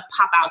 you want to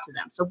pop out to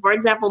them. So for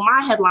example,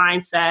 my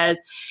headline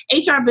says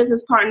HR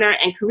business partner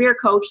and career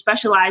coach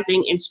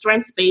specializing in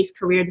strengths-based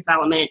career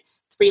development,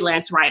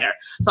 freelance writer.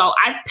 So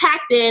I've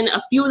packed in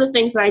a few of the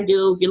things that I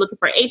do. If you're looking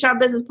for HR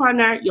business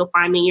partner, you'll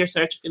find me in your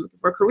search. If you're looking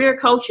for a career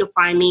coach, you'll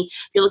find me.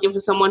 If you're looking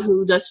for someone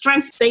who does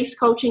strengths-based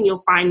coaching, you'll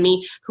find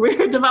me.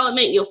 Career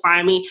development, you'll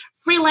find me.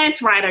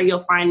 Freelance writer,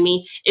 you'll find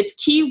me. It's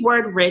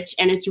keyword rich,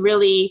 and it's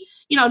really,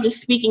 just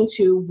speaking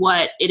to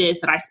what it is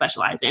that I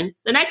specialize in.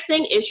 The next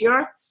thing is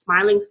your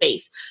smiling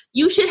face.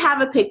 You should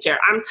have a picture.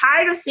 I'm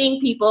tired of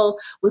seeing people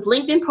with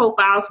LinkedIn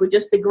profiles with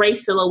just the gray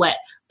silhouette.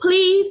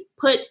 Please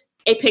put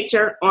a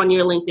picture on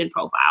your LinkedIn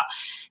profile.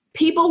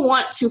 People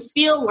want to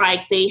feel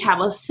like they have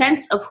a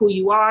sense of who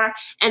you are,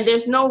 and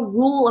there's no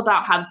rule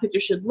about how the picture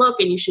should look.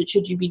 And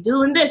should you be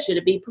doing this? Should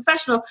it be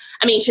professional?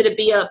 Should it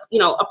be a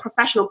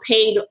professional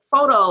paid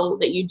photo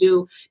that you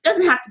do? It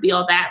doesn't have to be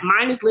all that.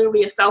 Mine is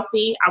literally a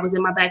selfie. I was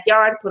in my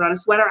backyard, put on a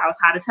sweater. I was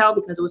hot as hell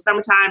because it was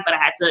summertime, but I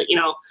had to,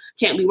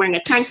 can't be wearing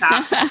a tank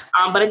top.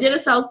 But I did a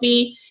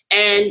selfie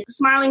and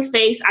smiling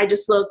face. I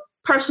just look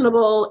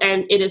personable,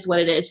 and it is what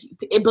it is.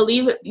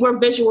 Believe it, we're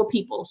visual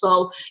people.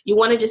 So you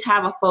want to just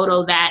have a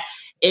photo that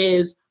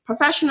is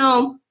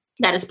professional,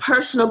 that is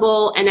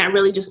personable, and that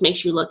really just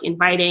makes you look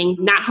inviting,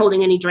 not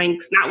holding any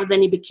drinks, not with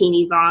any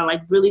bikinis on,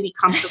 like really be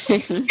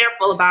comfortable,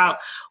 careful about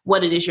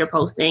what it is you're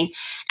posting.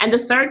 And the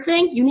third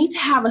thing, you need to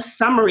have a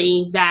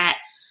summary that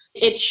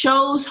it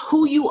shows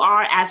who you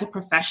are as a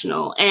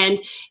professional. And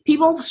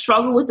people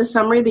struggle with the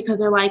summary because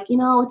they're like,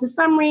 it's a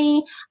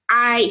summary.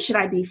 Should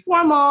I be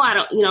formal?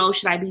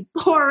 Should I be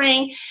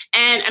boring?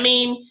 And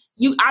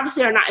you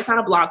obviously are not, it's not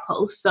a blog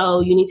post. So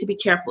you need to be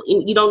careful.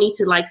 You don't need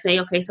to say,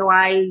 okay, so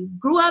I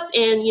grew up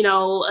in,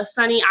 a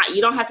sunny, you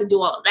don't have to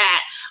do all of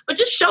that, but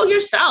just show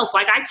yourself.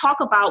 Like, I talk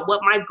about what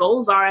my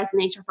goals are as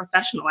an HR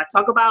professional. I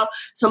talk about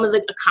some of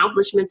the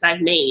accomplishments I've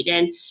made.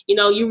 And,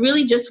 you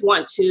really just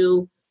want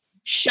to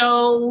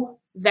show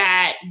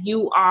that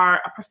you are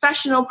a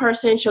professional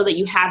person, show that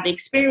you have the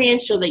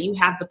experience, show that you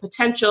have the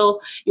potential.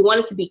 You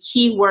want it to be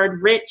keyword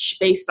rich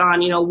based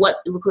on, what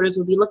the recruiters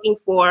will be looking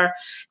for.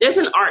 There's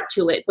an art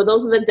to it, but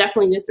those are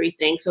definitely the three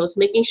things. So it's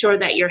making sure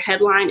that your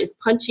headline is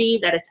punchy,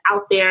 that it's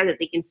out there, that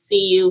they can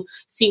see you,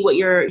 see what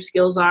your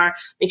skills are.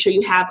 Make sure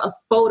you have a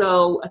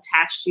photo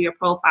attached to your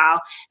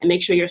profile, and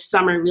make sure your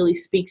summary really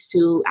speaks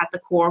to, at the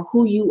core,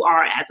 who you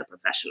are as a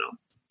professional.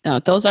 No,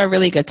 those are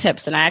really good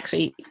tips. And I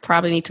actually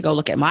probably need to go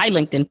look at my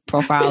LinkedIn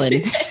profile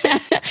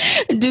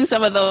and do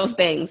some of those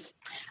things.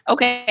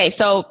 Okay,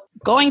 so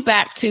going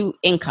back to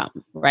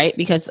income, right?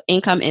 Because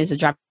income is a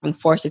driving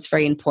force. It's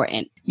very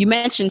important. You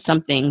mentioned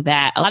something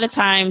that a lot of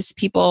times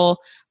people,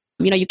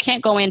 you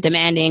can't go in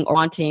demanding or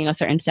wanting a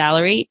certain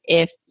salary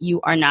if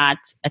you are not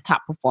a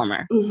top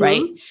performer,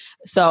 right?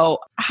 So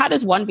how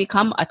does one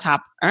become a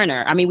top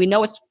earner? I mean, we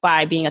know it's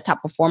by being a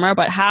top performer,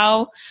 but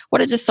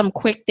what are just some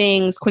quick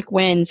things, quick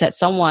wins that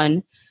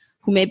someone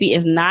who maybe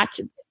is not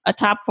a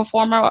top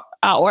performer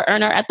or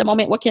earner at the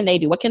moment, what can they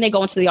do? What can they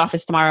go into the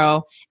office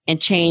tomorrow and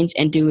change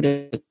and do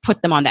to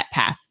put them on that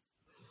path?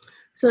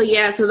 So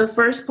the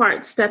first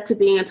step to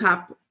being a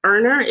top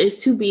earner is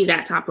to be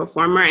that top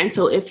performer. And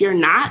so if you're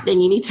not,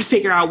 then you need to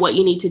figure out what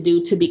you need to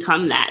do to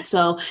become that.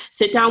 So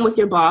sit down with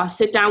your boss,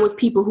 sit down with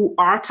people who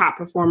are top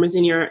performers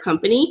in your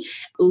company,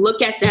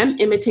 look at them,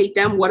 imitate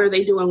them. What are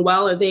they doing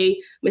well? Are they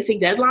missing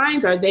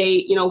deadlines? Are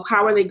they,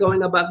 how are they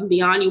going above and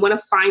beyond? You want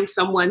to find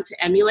someone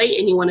to emulate,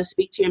 and you want to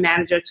speak to your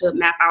manager to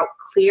map out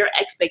clear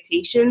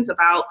expectations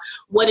about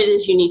what it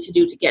is you need to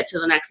do to get to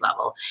the next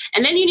level.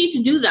 And then you need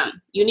to do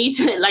them. You need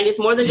to, it's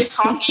more than just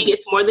talking.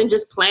 It's more than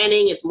just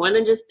planning. It's more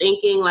than just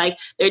thinking.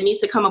 There needs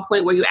to come a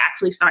point where you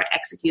actually start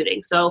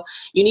executing. So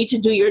you need to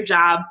do your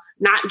job,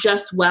 not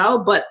just well,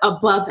 but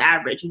above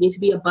average. You need to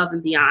be above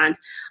and beyond.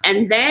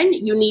 And then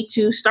you need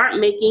to start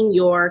making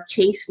your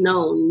case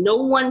known. No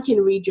one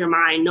can read your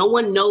mind. No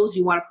one knows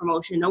you want a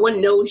promotion. No one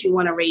knows you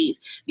want a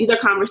raise. These are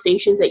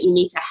conversations that you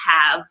need to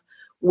have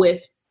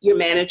with your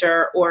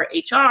manager or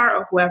HR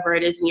or whoever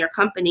it is in your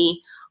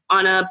company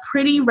on a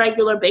pretty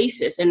regular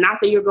basis. And not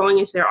that you're going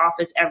into their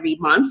office every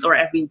month or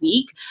every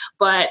week,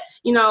 but,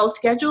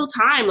 schedule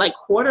time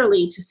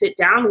quarterly to sit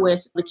down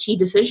with the key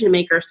decision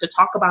makers to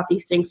talk about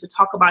these things, to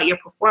talk about your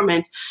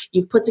performance.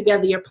 You've put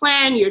together your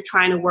plan. You're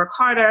trying to work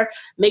harder.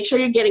 Make sure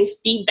you're getting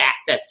feedback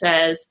that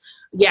says,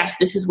 yes,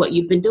 this is what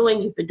you've been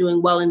doing. You've been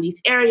doing well in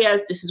these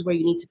areas. This is where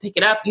you need to pick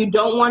it up. You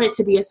don't want it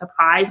to be a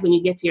surprise when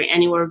you get to your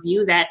annual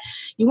review that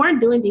you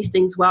weren't doing these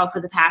things well for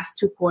the past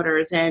 2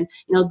 quarters. And,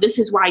 this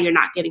is why you're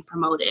not getting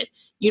promoted.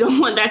 You don't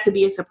want that to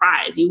be a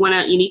surprise. You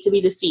need to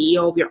be the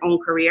CEO of your own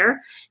career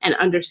and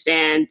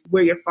understand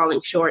where you're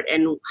falling short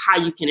and how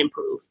you can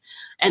improve.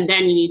 And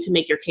then you need to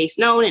make your case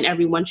known, and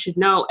everyone should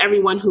know,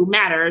 everyone who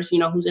matters,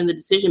 who's in the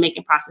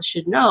decision-making process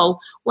should know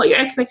what your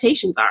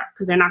expectations are,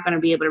 because they're not going to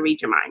be able to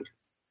read your mind.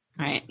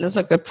 Right. Those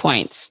are good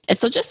points. And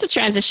so just to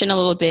transition a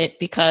little bit,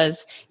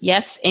 because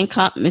yes,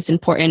 income is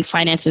important,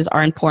 finances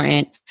are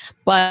important,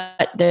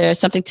 but there's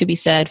something to be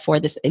said for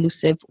this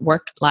elusive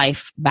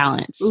work-life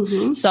balance.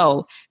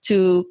 So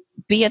to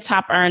be a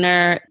top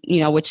earner,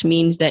 which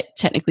means that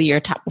technically you're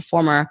a top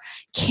performer,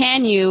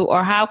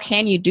 how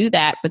can you do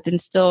that, but then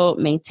still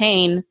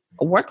maintain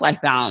a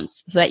work-life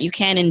balance so that you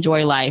can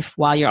enjoy life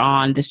while you're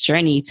on this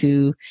journey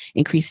to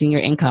increasing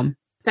your income?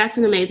 That's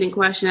an amazing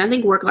question. I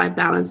think work-life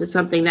balance is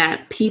something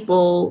that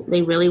people,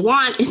 they really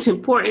want. It's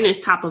important. It's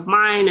top of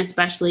mind,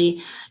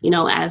 especially,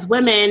 as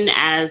women,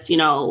 as,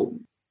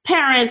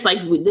 parents.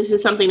 This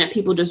is something that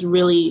people just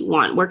really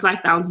want.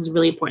 Work-life balance is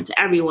really important to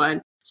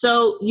everyone.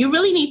 So you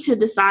really need to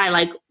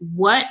decide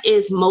what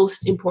is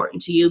most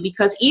important to you,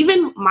 because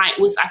even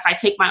if I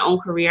take my own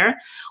career,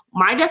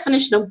 my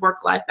definition of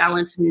work-life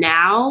balance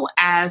now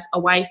as a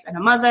wife and a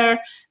mother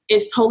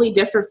is totally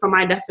different from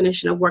my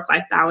definition of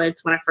work-life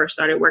balance when I first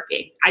started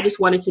working. I just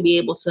wanted to be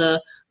able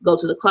to go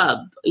to the club,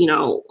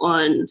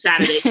 on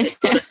Saturdays,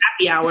 go to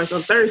happy hours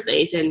on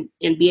Thursdays, and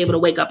be able to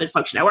wake up and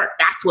function at work.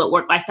 That's what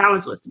work-life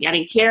balance was to me. I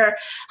didn't care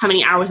how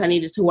many hours I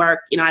needed to work.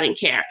 I didn't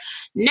care.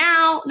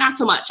 Now, not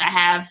so much. I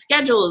have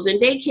schedules and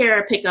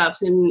daycare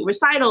pickups and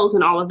recitals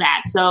and all of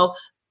that. So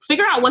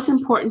figure out what's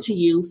important to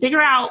you.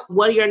 Figure out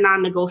what your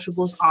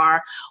non-negotiables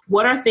are.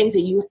 What are things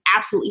that you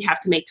absolutely have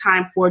to make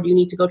time for? Do you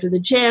need to go to the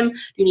gym? Do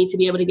you need to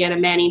be able to get a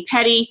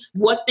mani-pedi?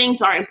 What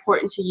things are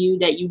important to you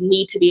that you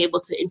need to be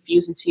able to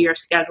infuse into your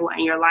schedule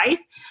and your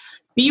life?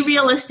 Be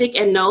realistic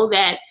and know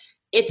that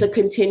it's a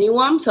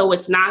continuum. So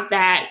it's not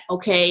that,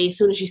 okay, as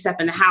soon as you step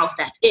in the house,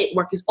 that's it.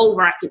 Work is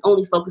over. I can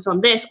only focus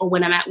on this. Or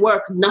when I'm at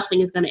work, nothing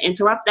is going to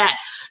interrupt that.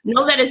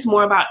 Know that it's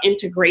more about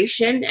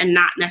integration and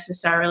not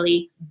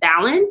necessarily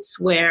balance,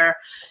 where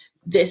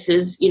this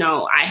is,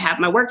 I have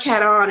my work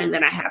hat on and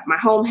then I have my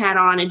home hat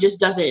on. It just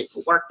doesn't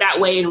work that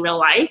way in real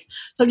life.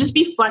 So just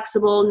be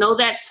flexible. Know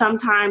that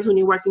sometimes when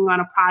you're working on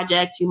a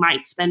project, you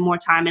might spend more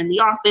time in the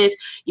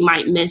office. You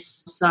might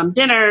miss some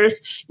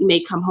dinners. You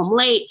may come home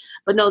late.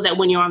 But know that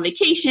when you're on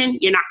vacation,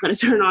 you're not going to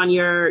turn on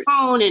your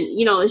phone. And,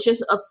 it's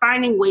just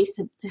finding ways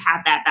to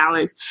have that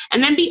balance.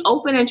 And then be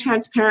open and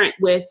transparent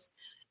with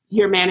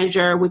your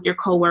manager, with your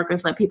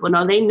coworkers, let people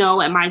know. They know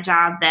at my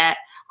job that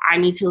I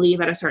need to leave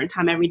at a certain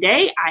time every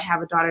day. I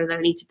have a daughter that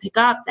I need to pick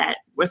up, that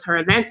with her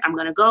events, I'm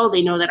going to go.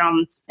 They know that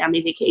on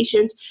family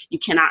vacations, you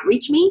cannot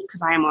reach me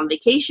because I am on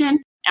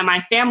vacation. And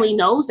my family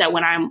knows that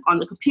when I'm on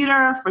the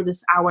computer for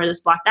this hour that's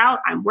blocked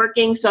out, I'm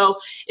working. So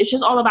it's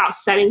just all about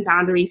setting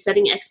boundaries,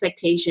 setting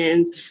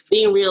expectations,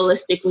 being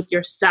realistic with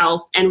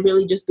yourself, and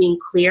really just being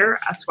clear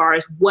as far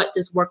as what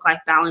does work-life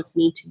balance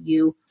mean to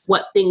you?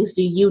 What things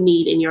do you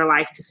need in your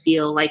life to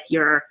feel like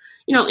you're,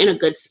 in a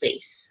good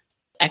space?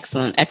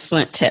 Excellent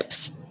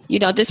tips.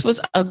 This was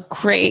a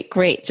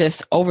great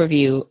just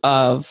overview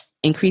of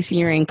increasing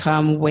your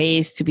income,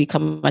 ways to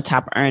become a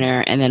top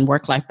earner, and then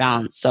work-life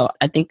balance. So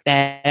I think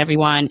that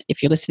everyone,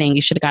 if you're listening,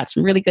 you should have got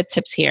some really good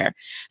tips here.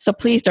 So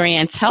please,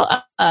 Dorianne,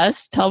 tell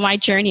my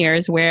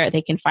journeyers where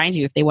they can find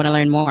you if they want to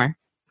learn more.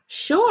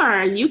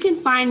 Sure. You can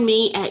find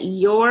me at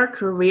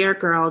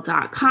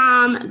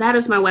yourcareergirl.com. That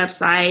is my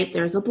website.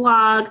 There's a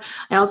blog.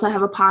 I also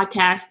have a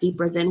podcast,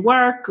 Deeper Than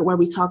Work, where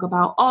we talk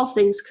about all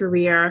things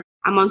career.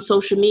 I'm on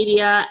social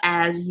media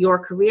as Your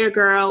Career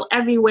Girl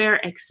everywhere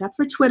except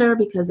for Twitter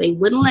because they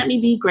wouldn't let me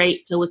be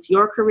great. So it's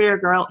Your Career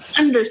Girl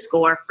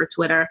 _ for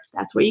Twitter.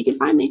 That's where you can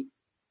find me.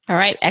 All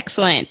right.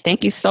 Excellent.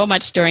 Thank you so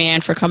much,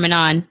 Dorianne, for coming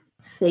on.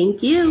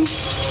 Thank you.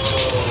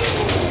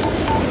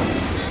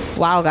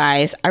 Wow,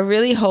 guys. I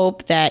really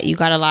hope that you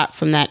got a lot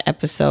from that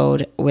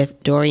episode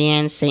with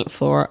Dorianne St.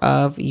 Fleur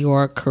of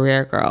Your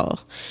Career Girl.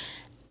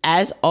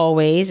 As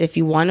always, if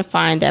you want to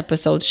find the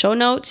episode show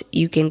notes,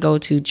 you can go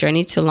to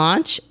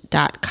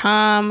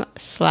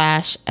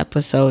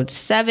journeytolaunch.com/episode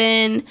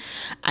 7.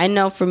 I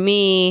know for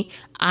me,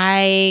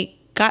 I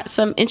got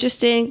some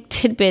interesting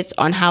tidbits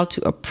on how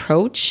to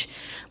approach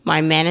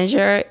my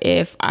manager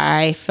if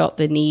I felt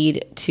the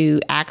need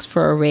to ask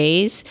for a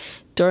raise.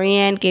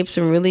 Dorianne gave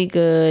some really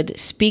good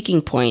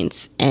speaking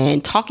points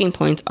and talking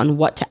points on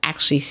what to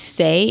actually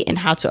say and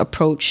how to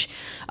approach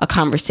a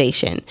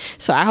conversation.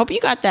 So I hope you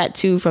got that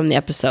too from the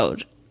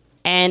episode.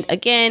 And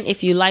again,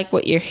 if you like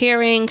what you're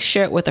hearing,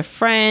 share it with a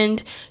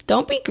friend.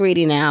 Don't be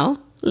greedy now.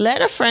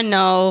 Let a friend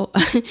know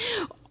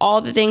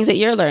all the things that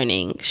you're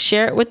learning.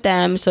 Share it with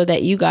them so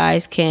that you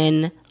guys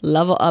can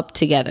level up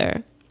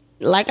together.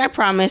 Like I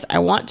promised, I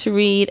want to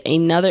read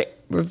another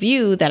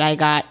review that I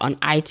got on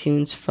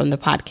iTunes from the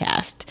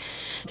podcast.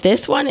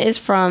 This one is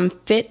from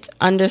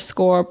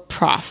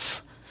fit_prof.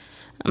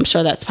 I'm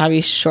sure that's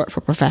probably short for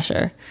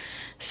professor.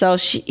 So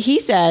he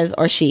says,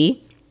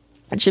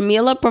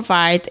 Jamila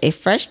provides a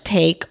fresh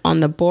take on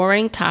the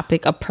boring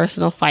topic of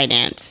personal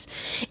finance.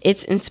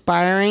 It's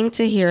inspiring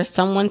to hear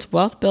someone's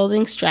wealth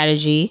building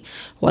strategy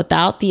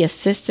without the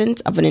assistance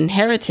of an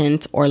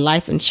inheritance or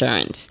life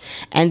insurance.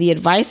 And the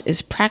advice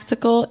is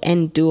practical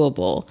and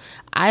doable.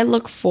 I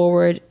look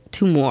forward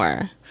to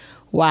more.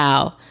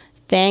 Wow.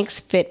 Thanks,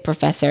 Fit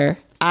Professor.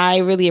 I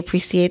really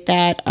appreciate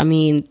that. I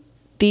mean,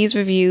 these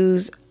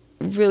reviews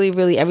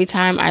really, every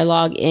time I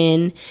log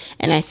in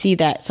and I see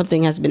that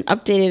something has been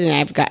updated and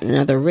I've gotten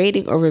another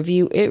rating or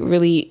review, it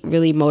really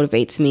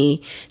motivates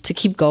me to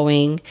keep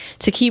going,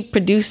 to keep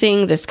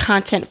producing this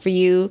content for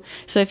you.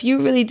 So if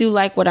you really do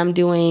like what I'm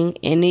doing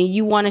and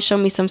you want to show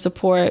me some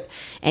support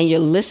and you're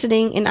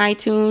listening in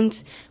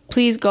iTunes,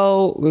 please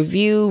go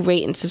review,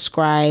 rate, and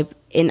subscribe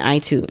in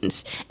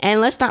iTunes.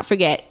 And let's not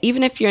forget,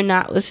 even if you're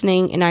not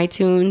listening in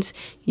iTunes,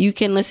 you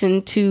can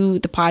listen to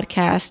the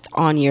podcast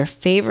on your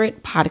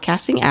favorite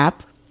podcasting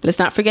app. Let's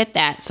not forget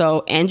that.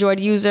 So Android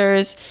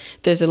users,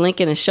 there's a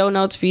link in the show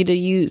notes for you to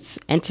use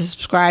and to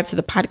subscribe to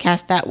the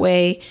podcast that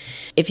way.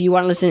 If you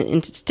want to listen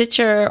into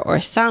Stitcher or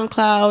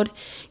SoundCloud,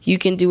 you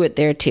can do it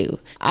there too.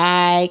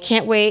 I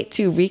can't wait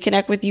to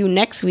reconnect with you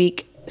next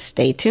week.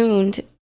 Stay tuned.